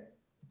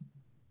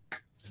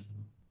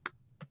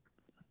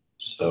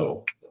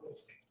 So,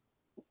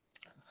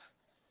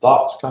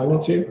 thoughts,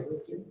 comments here?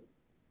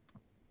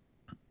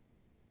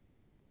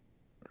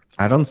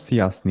 I don't see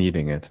us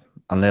needing it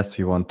unless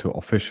we want to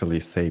officially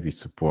say we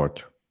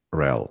support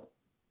RHEL.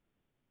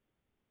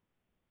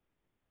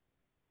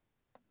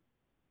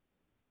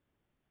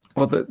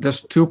 Well,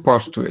 there's two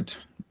parts to it.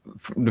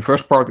 The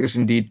first part is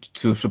indeed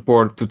to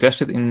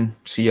test it in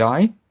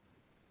CI.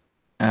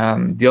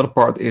 The other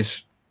part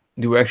is,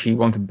 do we actually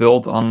want to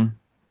build on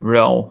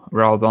RHEL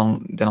rather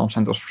than on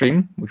CentOS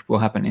Stream, which will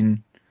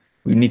happen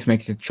we need to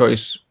make the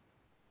choice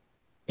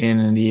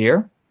in the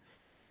year.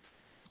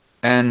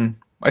 And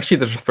actually,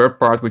 there's a third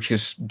part, which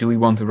is, do we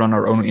want to run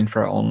our own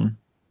infra on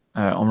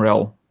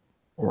RHEL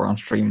or on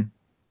Stream?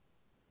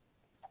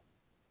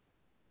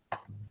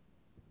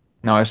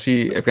 Now I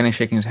see Evgeny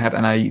shaking his head,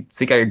 and I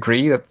think I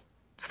agree that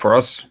for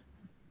us,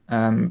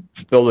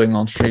 building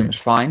on Stream is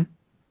fine.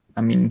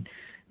 I mean,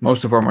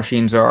 most of our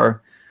machines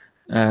are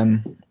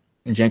in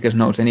Jenkins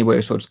nodes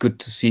anyway, so it's good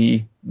to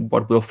see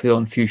what will fail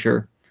in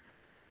future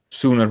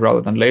sooner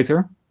rather than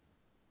later.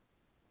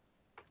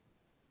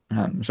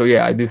 So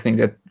yeah, I do think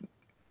that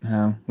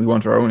we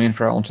want our own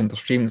infra on CentOS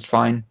Stream. That's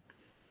fine.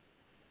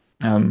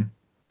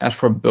 As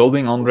for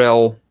building on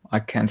RHEL, I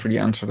can't really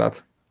answer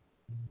that.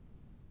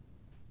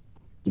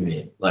 You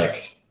mean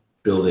like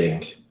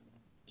building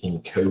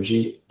in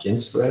Koji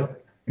against RHEL?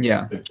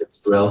 Yeah.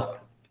 Against RHEL?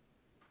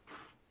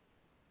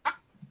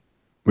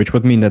 Which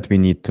would mean that we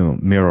need to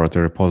mirror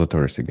the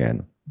repositories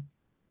again,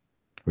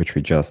 which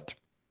we just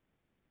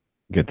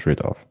get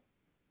rid of.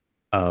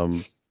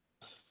 Well,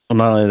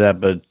 not only that,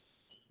 but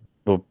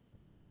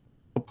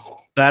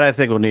that I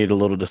think will need a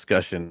little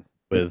discussion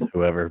with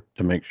whoever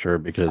to make sure,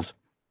 because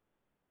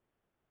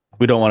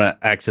we don't want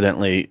to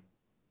accidentally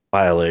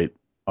violate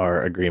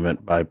our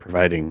agreement by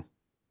providing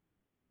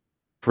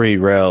free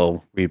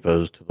RHEL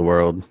repos to the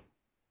world.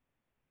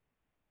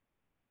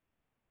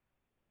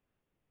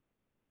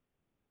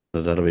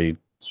 So that'll be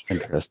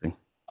interesting.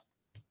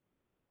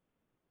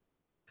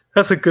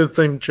 That's a good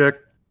thing, Jack.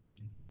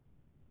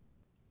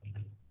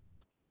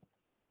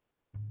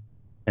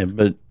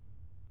 But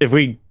if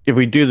we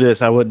do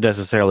this, I wouldn't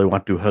necessarily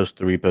want to host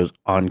the repos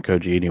on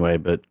Koji anyway,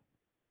 but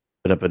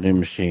put up a new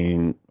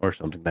machine or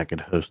something that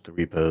could host the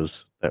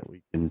repos that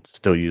we can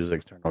still use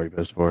external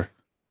repos for,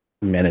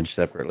 managed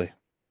separately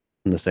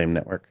in the same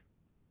network.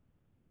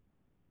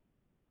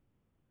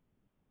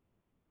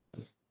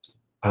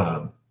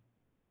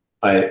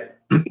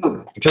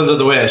 Because of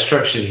the way I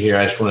structured here,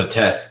 I just want to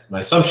test.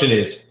 My assumption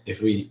is if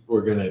we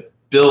were going to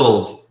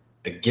build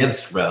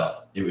against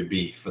RHEL, it would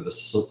be for the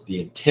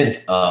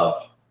intent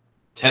of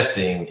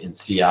testing in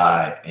CI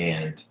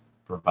and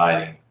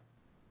providing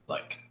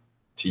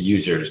to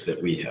users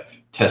that we have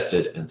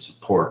tested and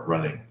support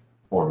running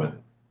Foreman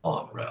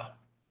on RHEL.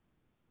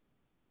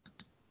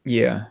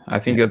 Yeah, I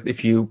think that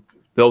if you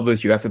build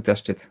it, you have to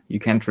test it. You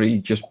can't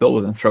really just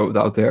build it and throw it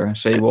out there and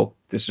say, well,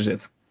 this is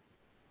it.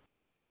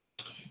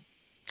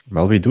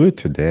 Well, we do it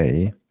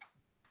today.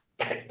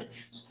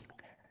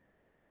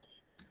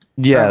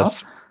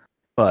 Yes,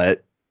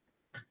 but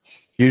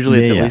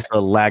usually it's at least a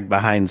lag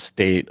behind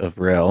state of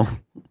RHEL.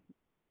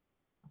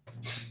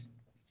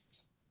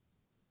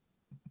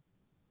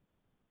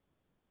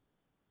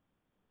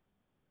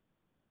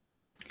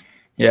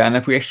 Yeah, and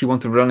if we actually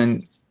want to run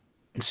in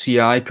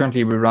CI,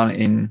 currently we run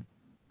in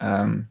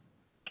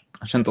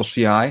CentOS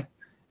CI,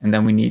 and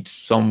then we need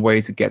some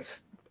way to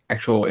get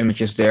actual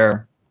images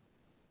there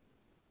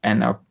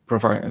and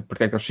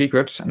protect our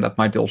secrets, and that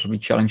might also be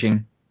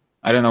challenging.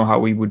 I don't know how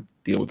we would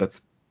deal with that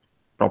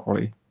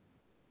properly.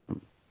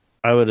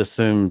 I would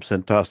assume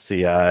CentOS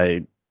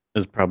CI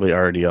is probably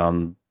already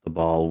on the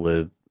ball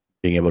with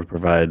being able to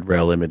provide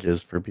RHEL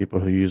images for people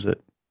who use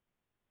it.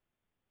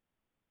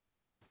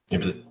 Yeah,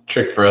 but the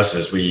trick for us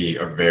is we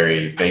are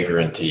very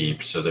vagrant-y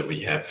so that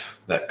we have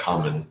that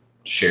common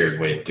shared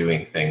way of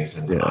doing things.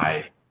 And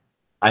Yeah.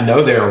 I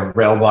know there are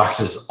rail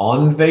boxes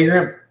on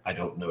Vagrant. I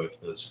don't know if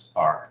those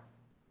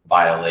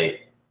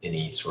violate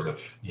any sort of,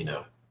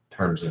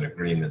 terms and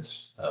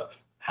agreements of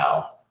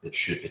how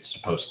it's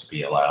supposed to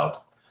be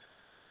allowed.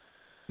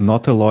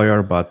 Not a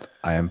lawyer, but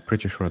I am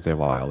pretty sure they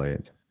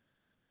violate.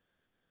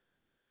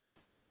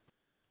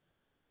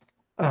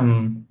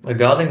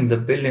 Regarding the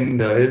building,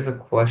 there is a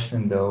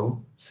question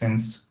though,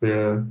 since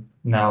we're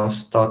now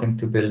starting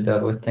to build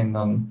everything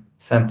on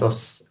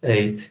CentOS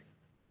 8,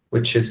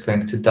 which is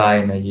going to die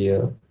in a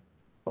year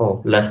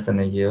or less than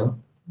a year.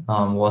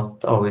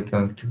 What are we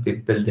going to be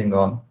building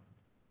on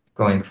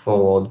going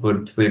forward?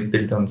 Would we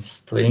build on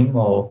Stream,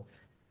 or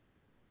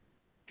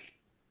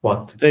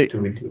what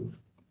do we do?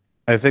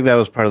 I think that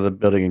was part of the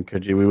building in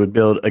Koji. We would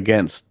build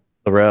against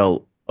the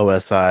Rail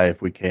OSI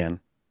if we can.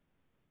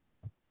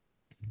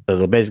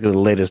 So basically the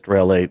latest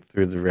Rail 8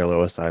 through the Rail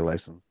OSI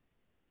license.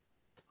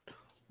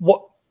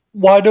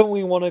 Why don't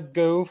we want to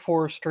go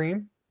for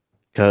Stream?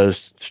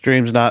 Because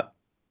Stream's not,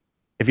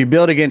 if you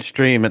build against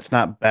Stream, it's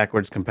not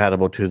backwards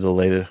compatible to the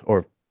latest,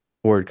 or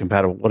forward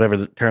compatible, whatever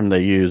the term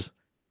they use.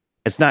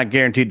 It's not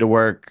guaranteed to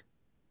work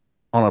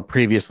on a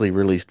previously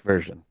released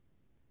version.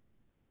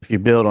 If you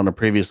build on a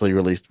previously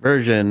released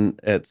version,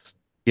 it's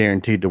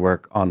guaranteed to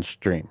work on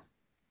Stream.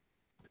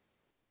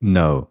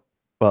 No.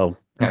 Well,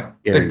 yeah,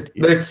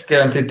 it's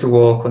guaranteed to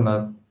work on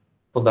a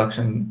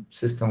production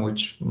system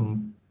which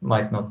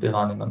might not be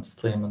running on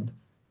Stream. And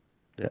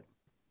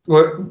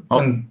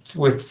and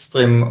with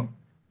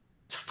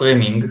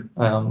streaming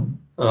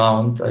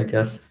around, I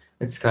guess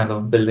it's kind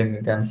of building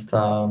against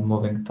a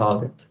moving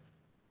target.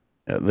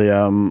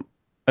 Yeah,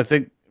 I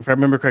think if I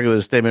remember correctly,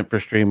 the statement for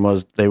Stream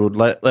was they would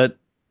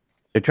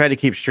they try to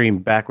keep Stream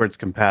backwards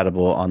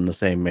compatible on the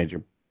same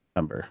major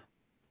number.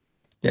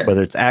 Yeah.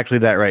 Whether it's actually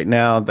that right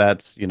now,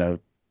 that's the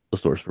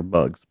source for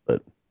bugs,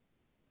 but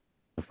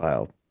the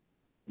file.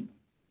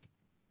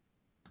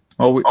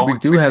 Well, we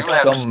do have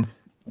some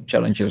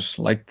challenges,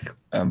 like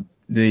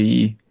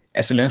the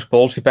SE-Linux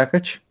policy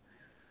package.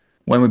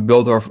 When we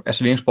build our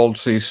SE-Linux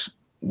policies,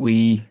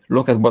 we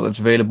look at what is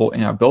available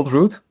in our build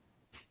route,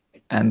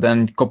 and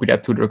then copy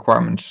that to the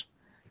requirements.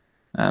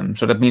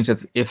 So that means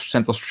that if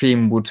CentOS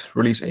Stream would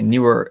release a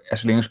newer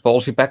SE-Linux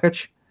policy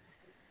package,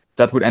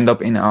 that would end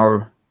up in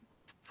our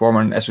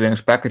Foreman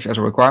SE-Linux package as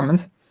a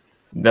requirement.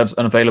 That's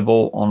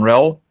unavailable on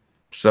RHEL,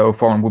 so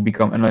Foreman would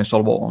become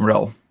uninstallable on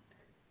RHEL.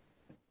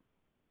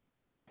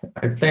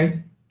 I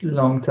think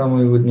long term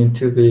we would need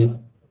to be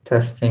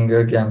testing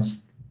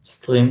against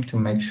Stream to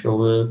make sure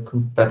we're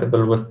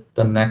compatible with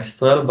the next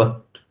RHEL,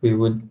 but we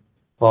would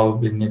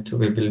probably need to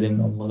be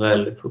building on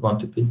RHEL if we want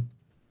to be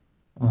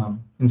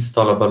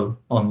installable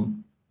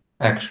on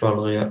actual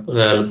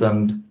RHELs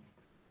and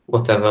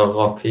whatever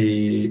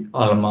Rocky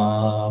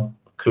Alma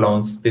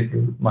clones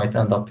people might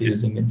end up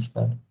using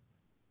instead.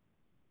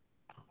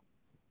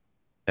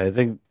 I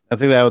think that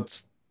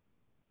was,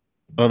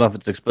 I don't know if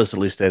it's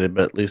explicitly stated,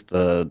 but at least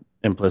the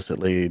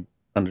implicitly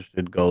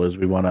understood goal is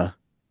we want to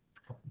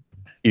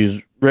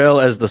use Rail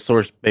as the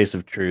source base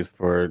of truth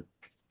for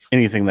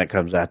anything that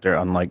comes after,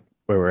 unlike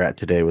where we're at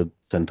today with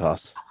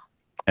CentOS.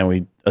 And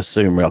we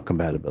assume Rail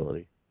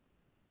compatibility.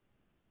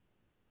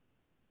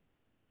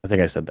 I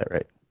think I said that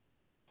right.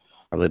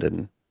 Probably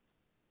didn't.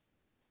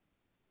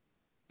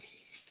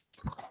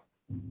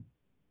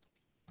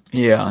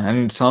 Yeah,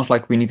 and it sounds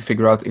like we need to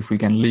figure out if we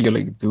can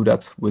legally do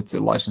that with the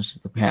licenses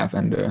that we have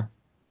and the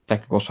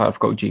technical side of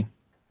Koji.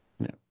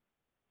 Yeah.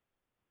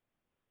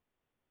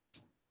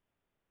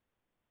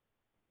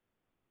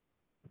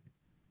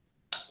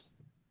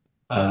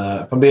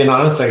 If I'm being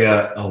honest, I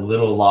got a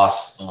little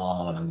lost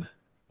on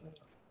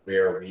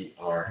where we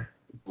are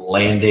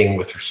landing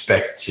with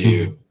respect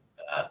to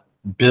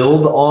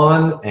build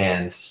on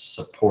and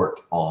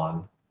support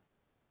on.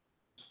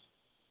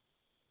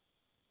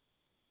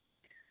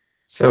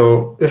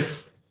 So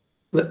if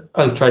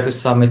I'll try to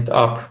sum it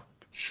up,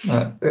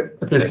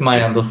 at least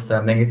my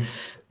understanding,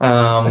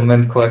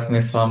 and correct me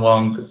if I'm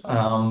wrong,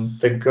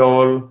 the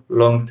goal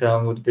long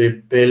term would be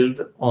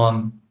build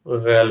on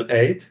RHEL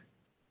 8,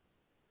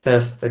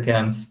 test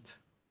against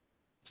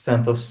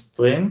CentOS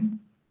Stream,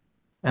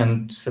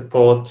 and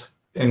support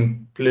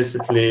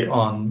implicitly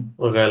on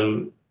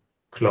RHEL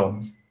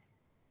clones,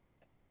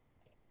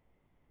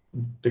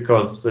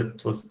 because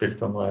it was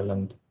built on RHEL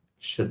and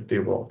should be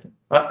working.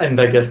 And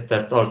I guess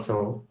test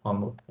also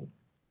on RHEL.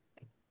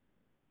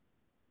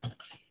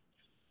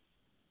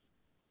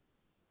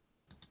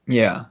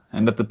 Yeah,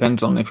 and that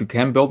depends on if we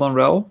can build on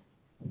RHEL.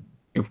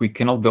 If we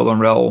cannot build on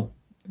RHEL,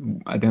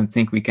 I don't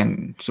think we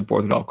can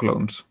support RHEL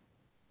clones.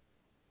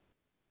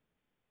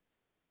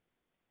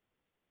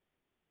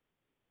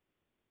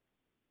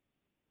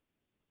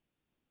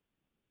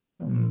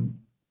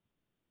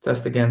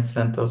 Test against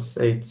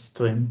CentOS 8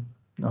 Stream,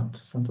 not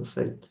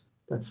CentOS 8.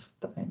 That's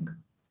dying.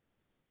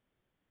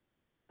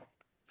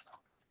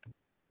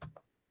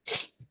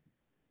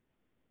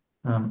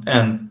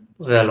 And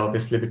RHEL,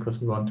 obviously, because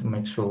we want to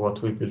make sure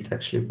what we built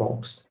actually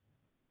works.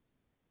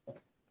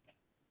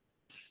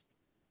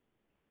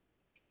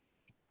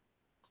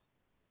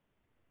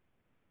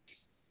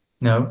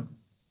 No,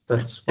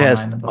 that's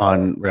Test 1.9 above.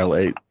 on Rel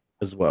 8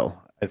 as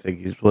well, I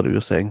think is what he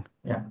was saying.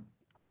 Yeah.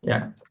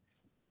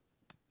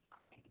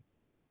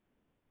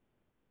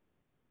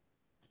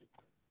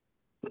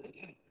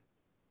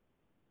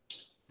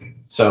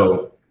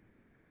 So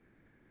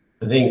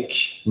I think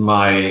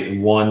my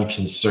one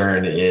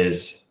concern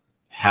is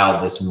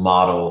how this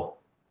model,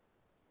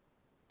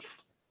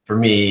 for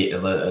me,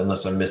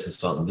 unless I'm missing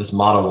something, this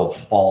model will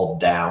fall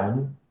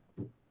down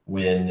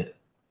when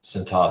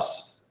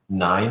CentOS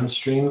 9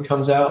 stream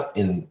comes out,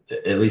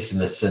 at least in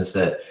the sense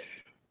that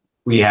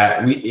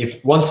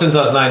if once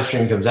CentOS 9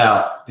 stream comes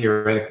out,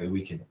 theoretically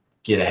we could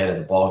get ahead of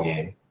the ball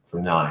game for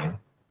 9.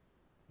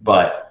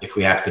 But if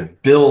we have to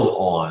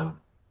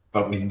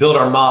we build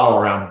our model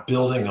around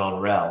building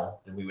on RHEL,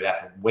 then we would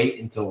have to wait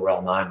until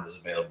RHEL 9 was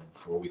available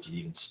before we could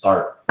even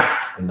start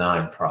the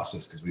 9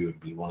 process, because we would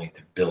be wanting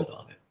to build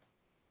on it.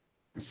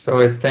 So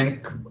I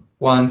think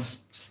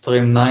once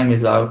Stream 9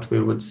 is out, we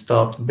would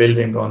start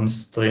building on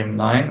Stream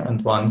 9,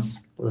 and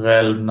once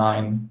RHEL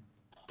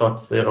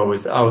 9.0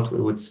 is out, we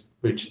would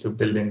switch to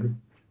building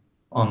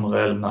on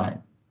RHEL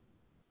 9.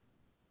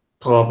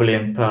 Probably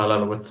in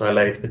parallel with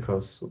RHEL 8,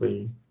 because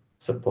we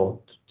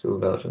support 2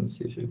 versions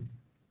usually.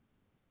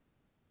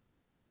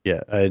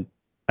 Yeah, I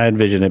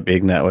envision it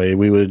being that way.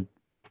 We would,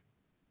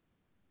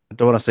 I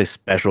don't want to say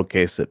special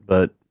case it,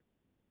 but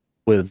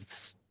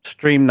with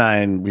Stream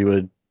 9, we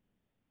would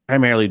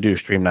primarily do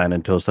Stream 9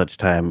 until such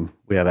time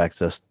we have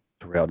access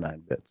to Rail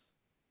 9 bits.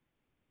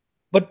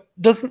 But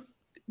doesn't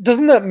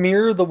that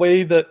mirror the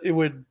way that it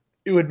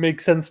would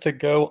make sense to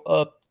go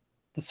up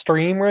the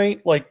stream,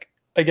 right? Like,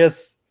 I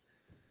guess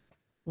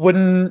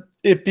wouldn't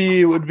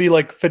it would be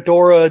like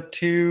Fedora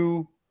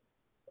to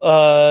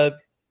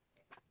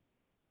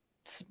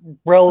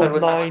Rel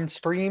 9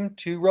 stream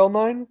to Rel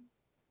 9?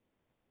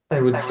 I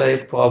would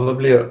say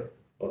probably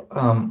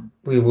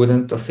we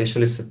wouldn't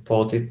officially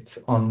support it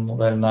on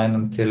Rel 9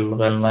 until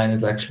Rel 9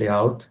 is actually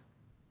out,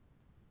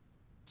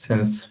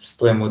 since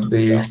Stream would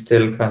be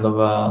still kind of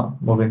a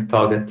moving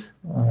target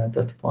at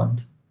that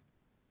point.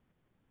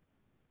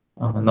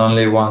 And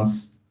only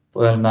once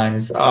Rel 9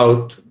 is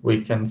out,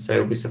 we can say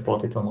we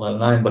support it on Rel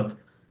 9, but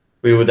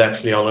we would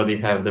actually already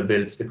have the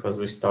builds because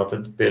we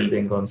started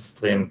building on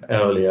Stream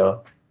earlier.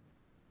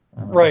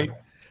 Right.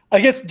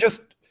 I guess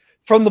just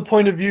from the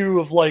point of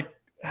view of like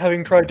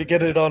having tried to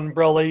get it on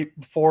Rel 8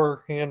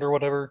 beforehand or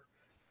whatever,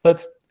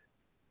 that's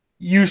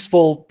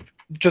useful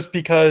just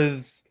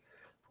because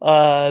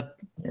not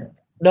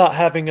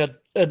having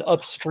an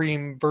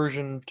upstream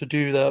version to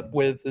do that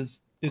with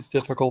is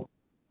difficult.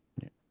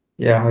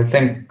 Yeah, I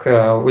think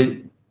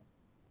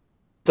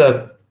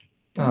the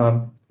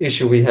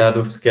issue we had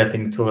with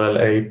getting to Rel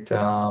 8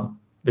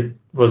 it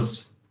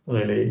was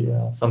really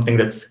something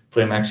that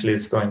Stream actually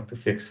is going to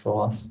fix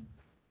for us,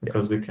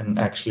 because we can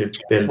actually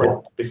build it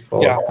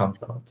before it comes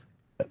out.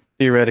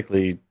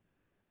 Theoretically,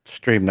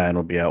 Stream 9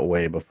 will be out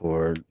way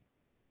before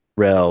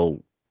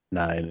Rel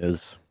 9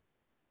 is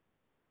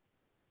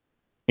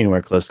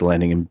anywhere close to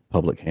landing in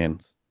public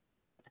hands.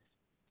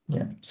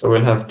 Yeah, so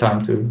we'll have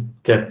time to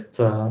get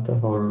the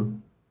whole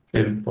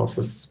build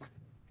process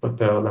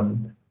prepared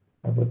and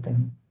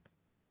everything.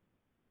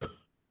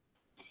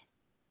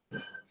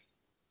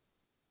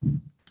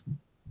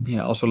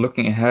 Yeah, also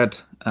looking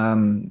ahead,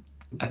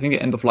 I think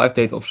the end of life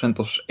date of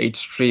CentOS 8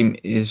 stream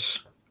is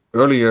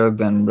earlier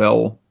than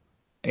Rel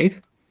 8.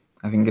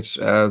 I think it's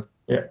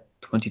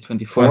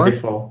 2024.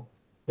 24,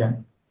 yeah.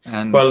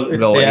 And well,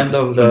 it's Rel the 8 end is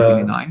of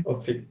 2029.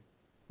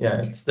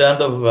 It's the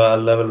end of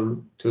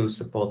level 2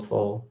 support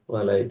for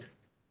Rel 8.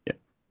 Yeah,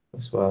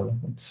 as well.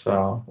 It's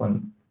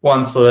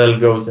once Rel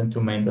goes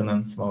into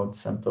maintenance mode,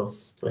 CentOS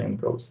stream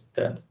goes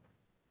dead,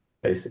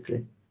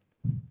 basically.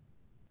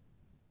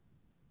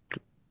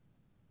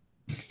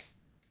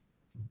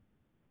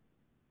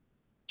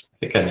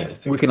 I think I need to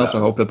think We can also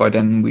about hope that by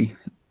then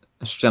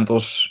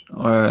CentOS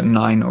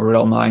 9 or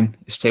Rel 9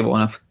 is stable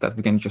enough that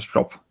we can just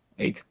drop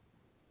 8.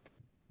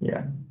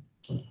 Yeah.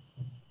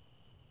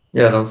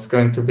 Yeah, there's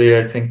going to be,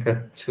 I think,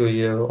 a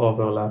 2-year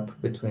overlap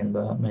between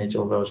the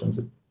major versions.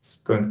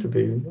 It's going to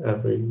be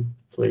every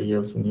 3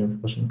 years a new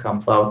version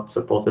comes out,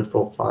 supported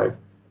for 5.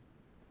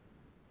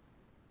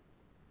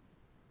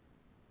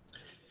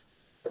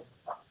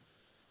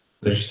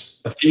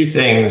 There's a few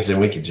things, and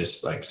we could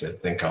just, like I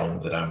said, think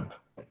on that I'm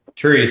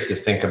curious to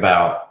think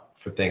about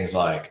for things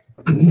like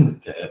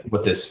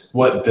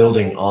what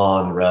building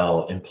on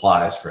Rel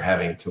implies for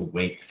having to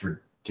wait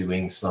for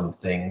doing some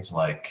things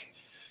like,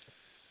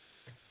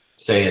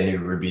 say a new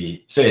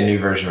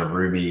version of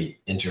Ruby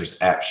enters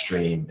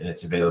AppStream and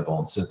it's available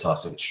on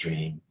CentOS 8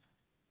 Stream.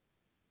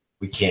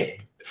 We can't,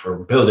 for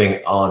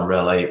building on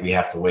Rel 8, we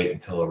have to wait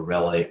until a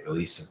Rel 8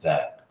 release of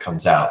that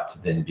comes out to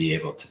then be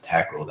able to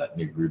tackle that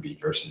new Ruby,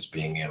 versus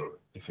being able,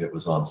 if it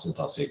was on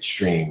CentOS 8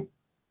 Stream,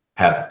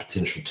 have the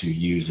potential to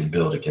use and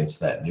build against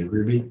that new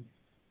Ruby.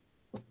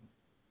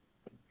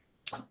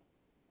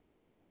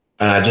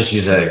 And I just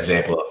use that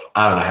example of,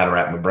 I don't know how to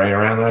wrap my brain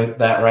around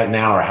that right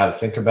now, or how to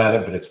think about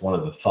it, but it's one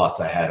of the thoughts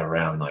I had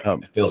around, like,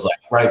 it feels like,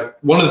 right,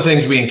 one of the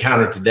things we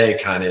encountered today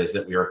kind of is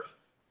that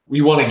we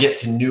want to get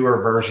to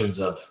newer versions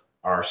of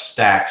our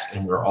stacks,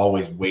 and we're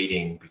always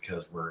waiting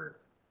because we're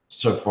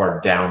so far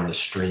down the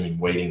stream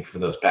waiting for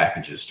those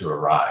packages to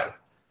arrive.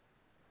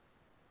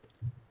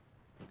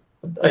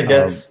 I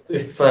guess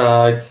if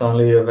it's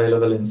only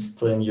available in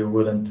Stream, you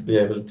wouldn't be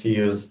able to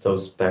use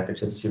those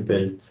packages you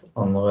built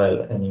on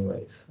Rel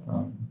anyways.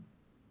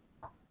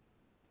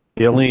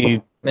 The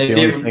only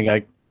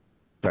thing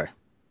sorry, go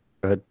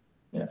ahead.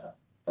 Yeah,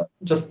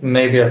 just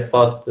maybe I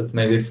thought that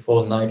maybe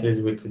for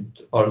nightlies we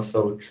could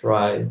also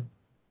try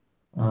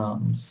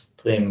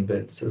Stream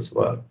bits as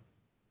well.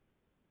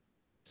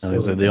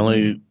 So the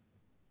only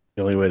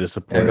way to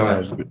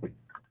support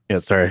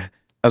sorry.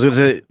 I was going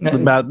to say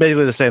about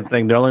basically the same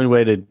thing. The only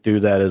way to do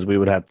that is we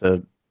would have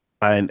to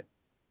find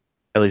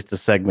at least a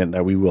segment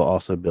that we will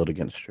also build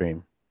against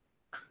Stream.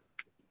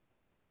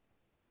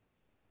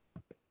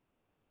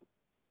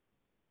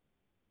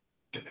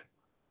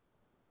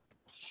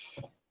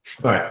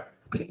 All right,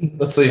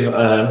 let's leave.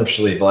 I'm going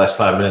to leave the last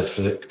 5 minutes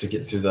to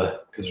get through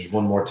because there's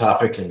one more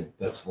topic, and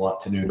that's a lot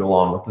to noodle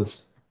along with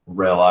this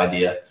Rel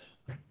idea.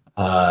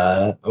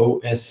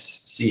 OSCI.io.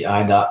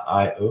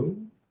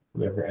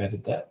 Whoever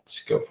added that,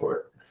 go for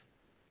it.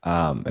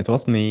 It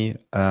was me.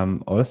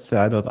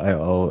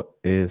 OSCI.io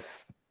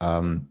is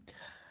an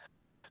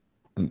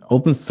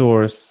open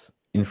source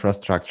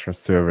infrastructure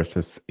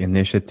services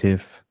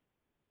initiative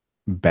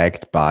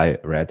backed by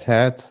Red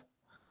Hat.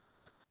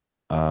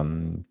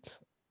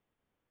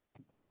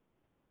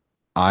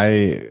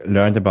 I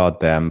learned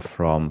about them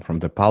from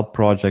the Pulp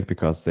project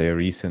because they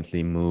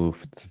recently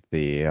moved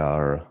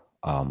their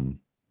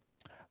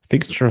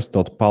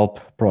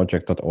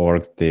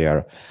fixtures.pulpproject.org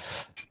there,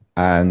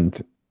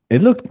 and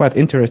it looked quite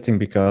interesting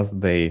because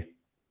they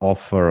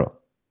offer,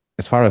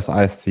 as far as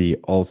I see,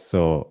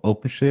 also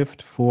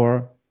OpenShift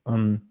for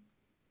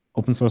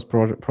open source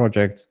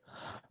projects,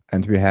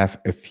 and we have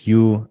a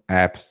few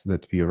apps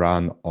that we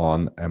run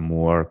on a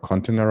more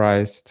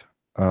containerized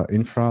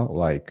infra,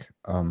 like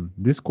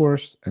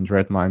Discourse and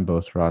Redmine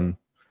both run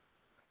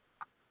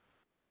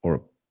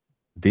or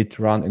did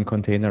run in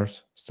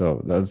containers.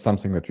 So that's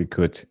something that we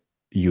could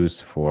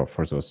use for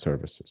those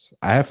services.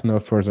 I have no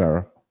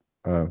further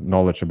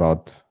knowledge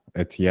about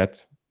it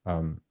yet.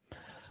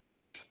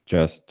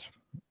 Just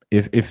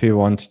if we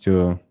want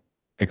to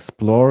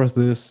explore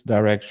this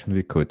direction,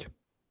 we could.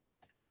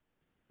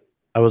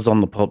 I was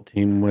on the Pulp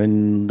team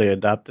when they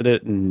adopted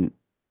it, and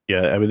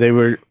yeah, I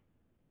mean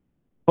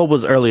Pulp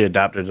was early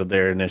adopters of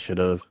their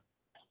initiative.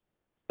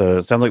 So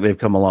it sounds like they've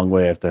come a long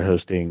way after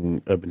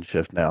hosting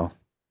OpenShift now,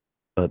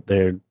 but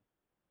they're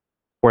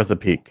worth a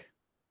peek,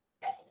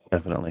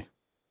 definitely.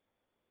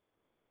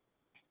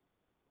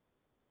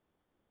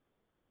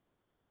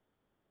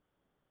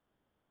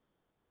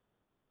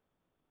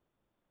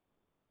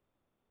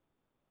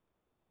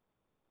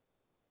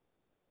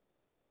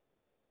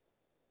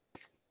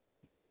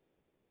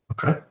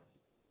 Okay.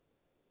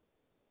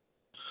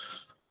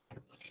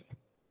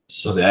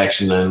 So the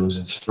action items,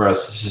 it's for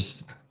us to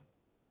just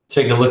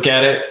take a look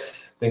at it,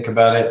 think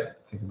about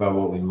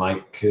what we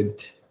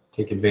could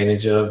take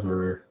advantage of,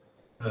 or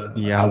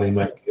how they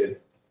could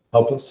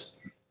help us.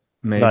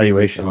 Maybe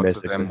Evaluation, reach out to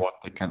basically. them what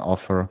they can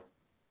offer.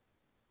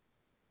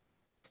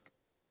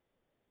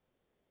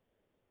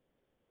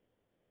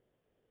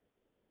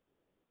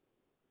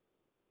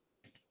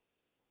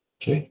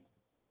 Okay,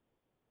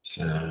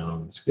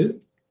 sounds good.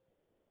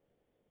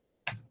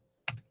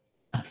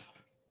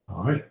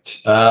 All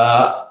right,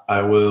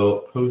 I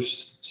will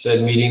post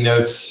said meeting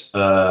notes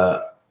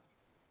on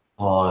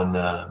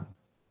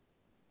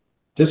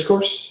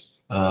Discourse.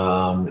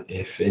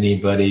 If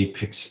anybody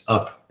picks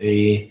up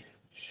a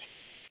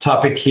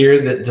topic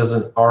here that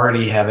doesn't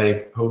already have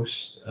a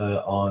post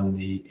on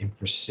the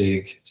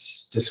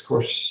InfraSig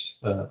Discourse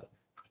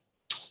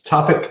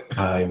topic,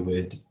 I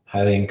would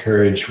highly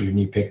encourage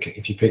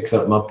if you pick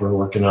something up or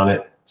working on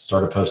it,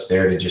 start a post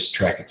there to just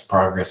track its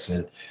progress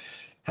and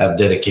have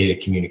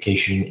dedicated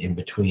communication in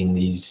between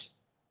these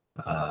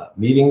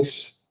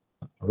meetings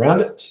around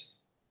it.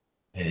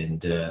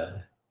 And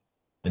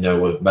I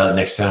know about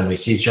next time we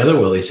see each other,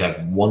 we'll at least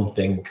have one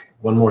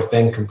more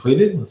thing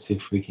completed. Let's see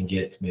if we can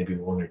get maybe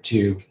one or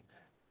two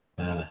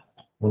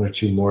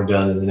more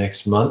done in the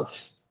next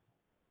month.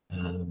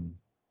 And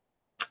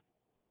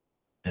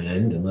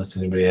unless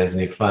anybody has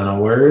any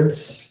final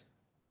words,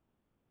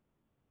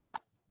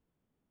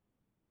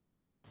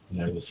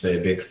 I will say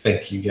a big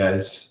thank you,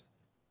 guys.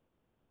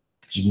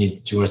 Do you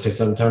want to say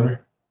something,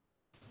 Toner?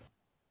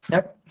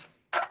 Yep.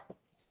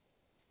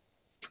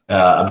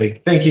 A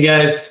big thank you,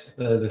 guys,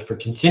 for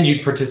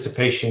continued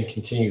participation,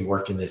 continued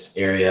work in this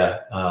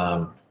area,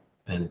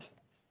 and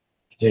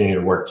continuing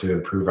to work to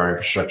improve our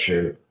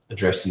infrastructure,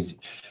 address these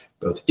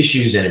both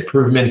issues and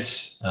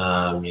improvements.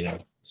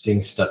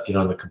 Seeing stuff get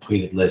on the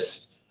completed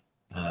list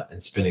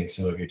and spending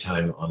some of your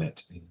time on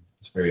it.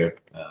 It's very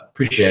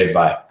appreciated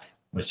by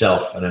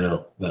myself, and I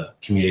know the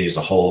community as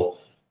a whole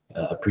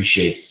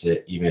appreciates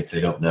it, even if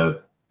they don't know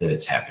that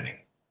it's happening,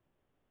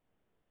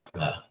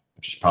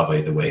 which is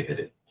probably the way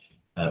that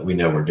we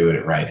know we're doing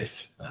it right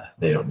if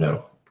they don't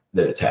know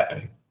that it's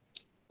happening.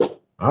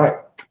 All right.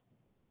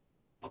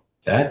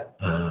 that,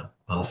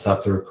 I'll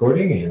stop the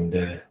recording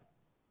and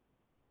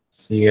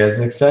see you guys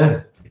next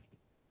time.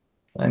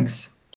 Thanks.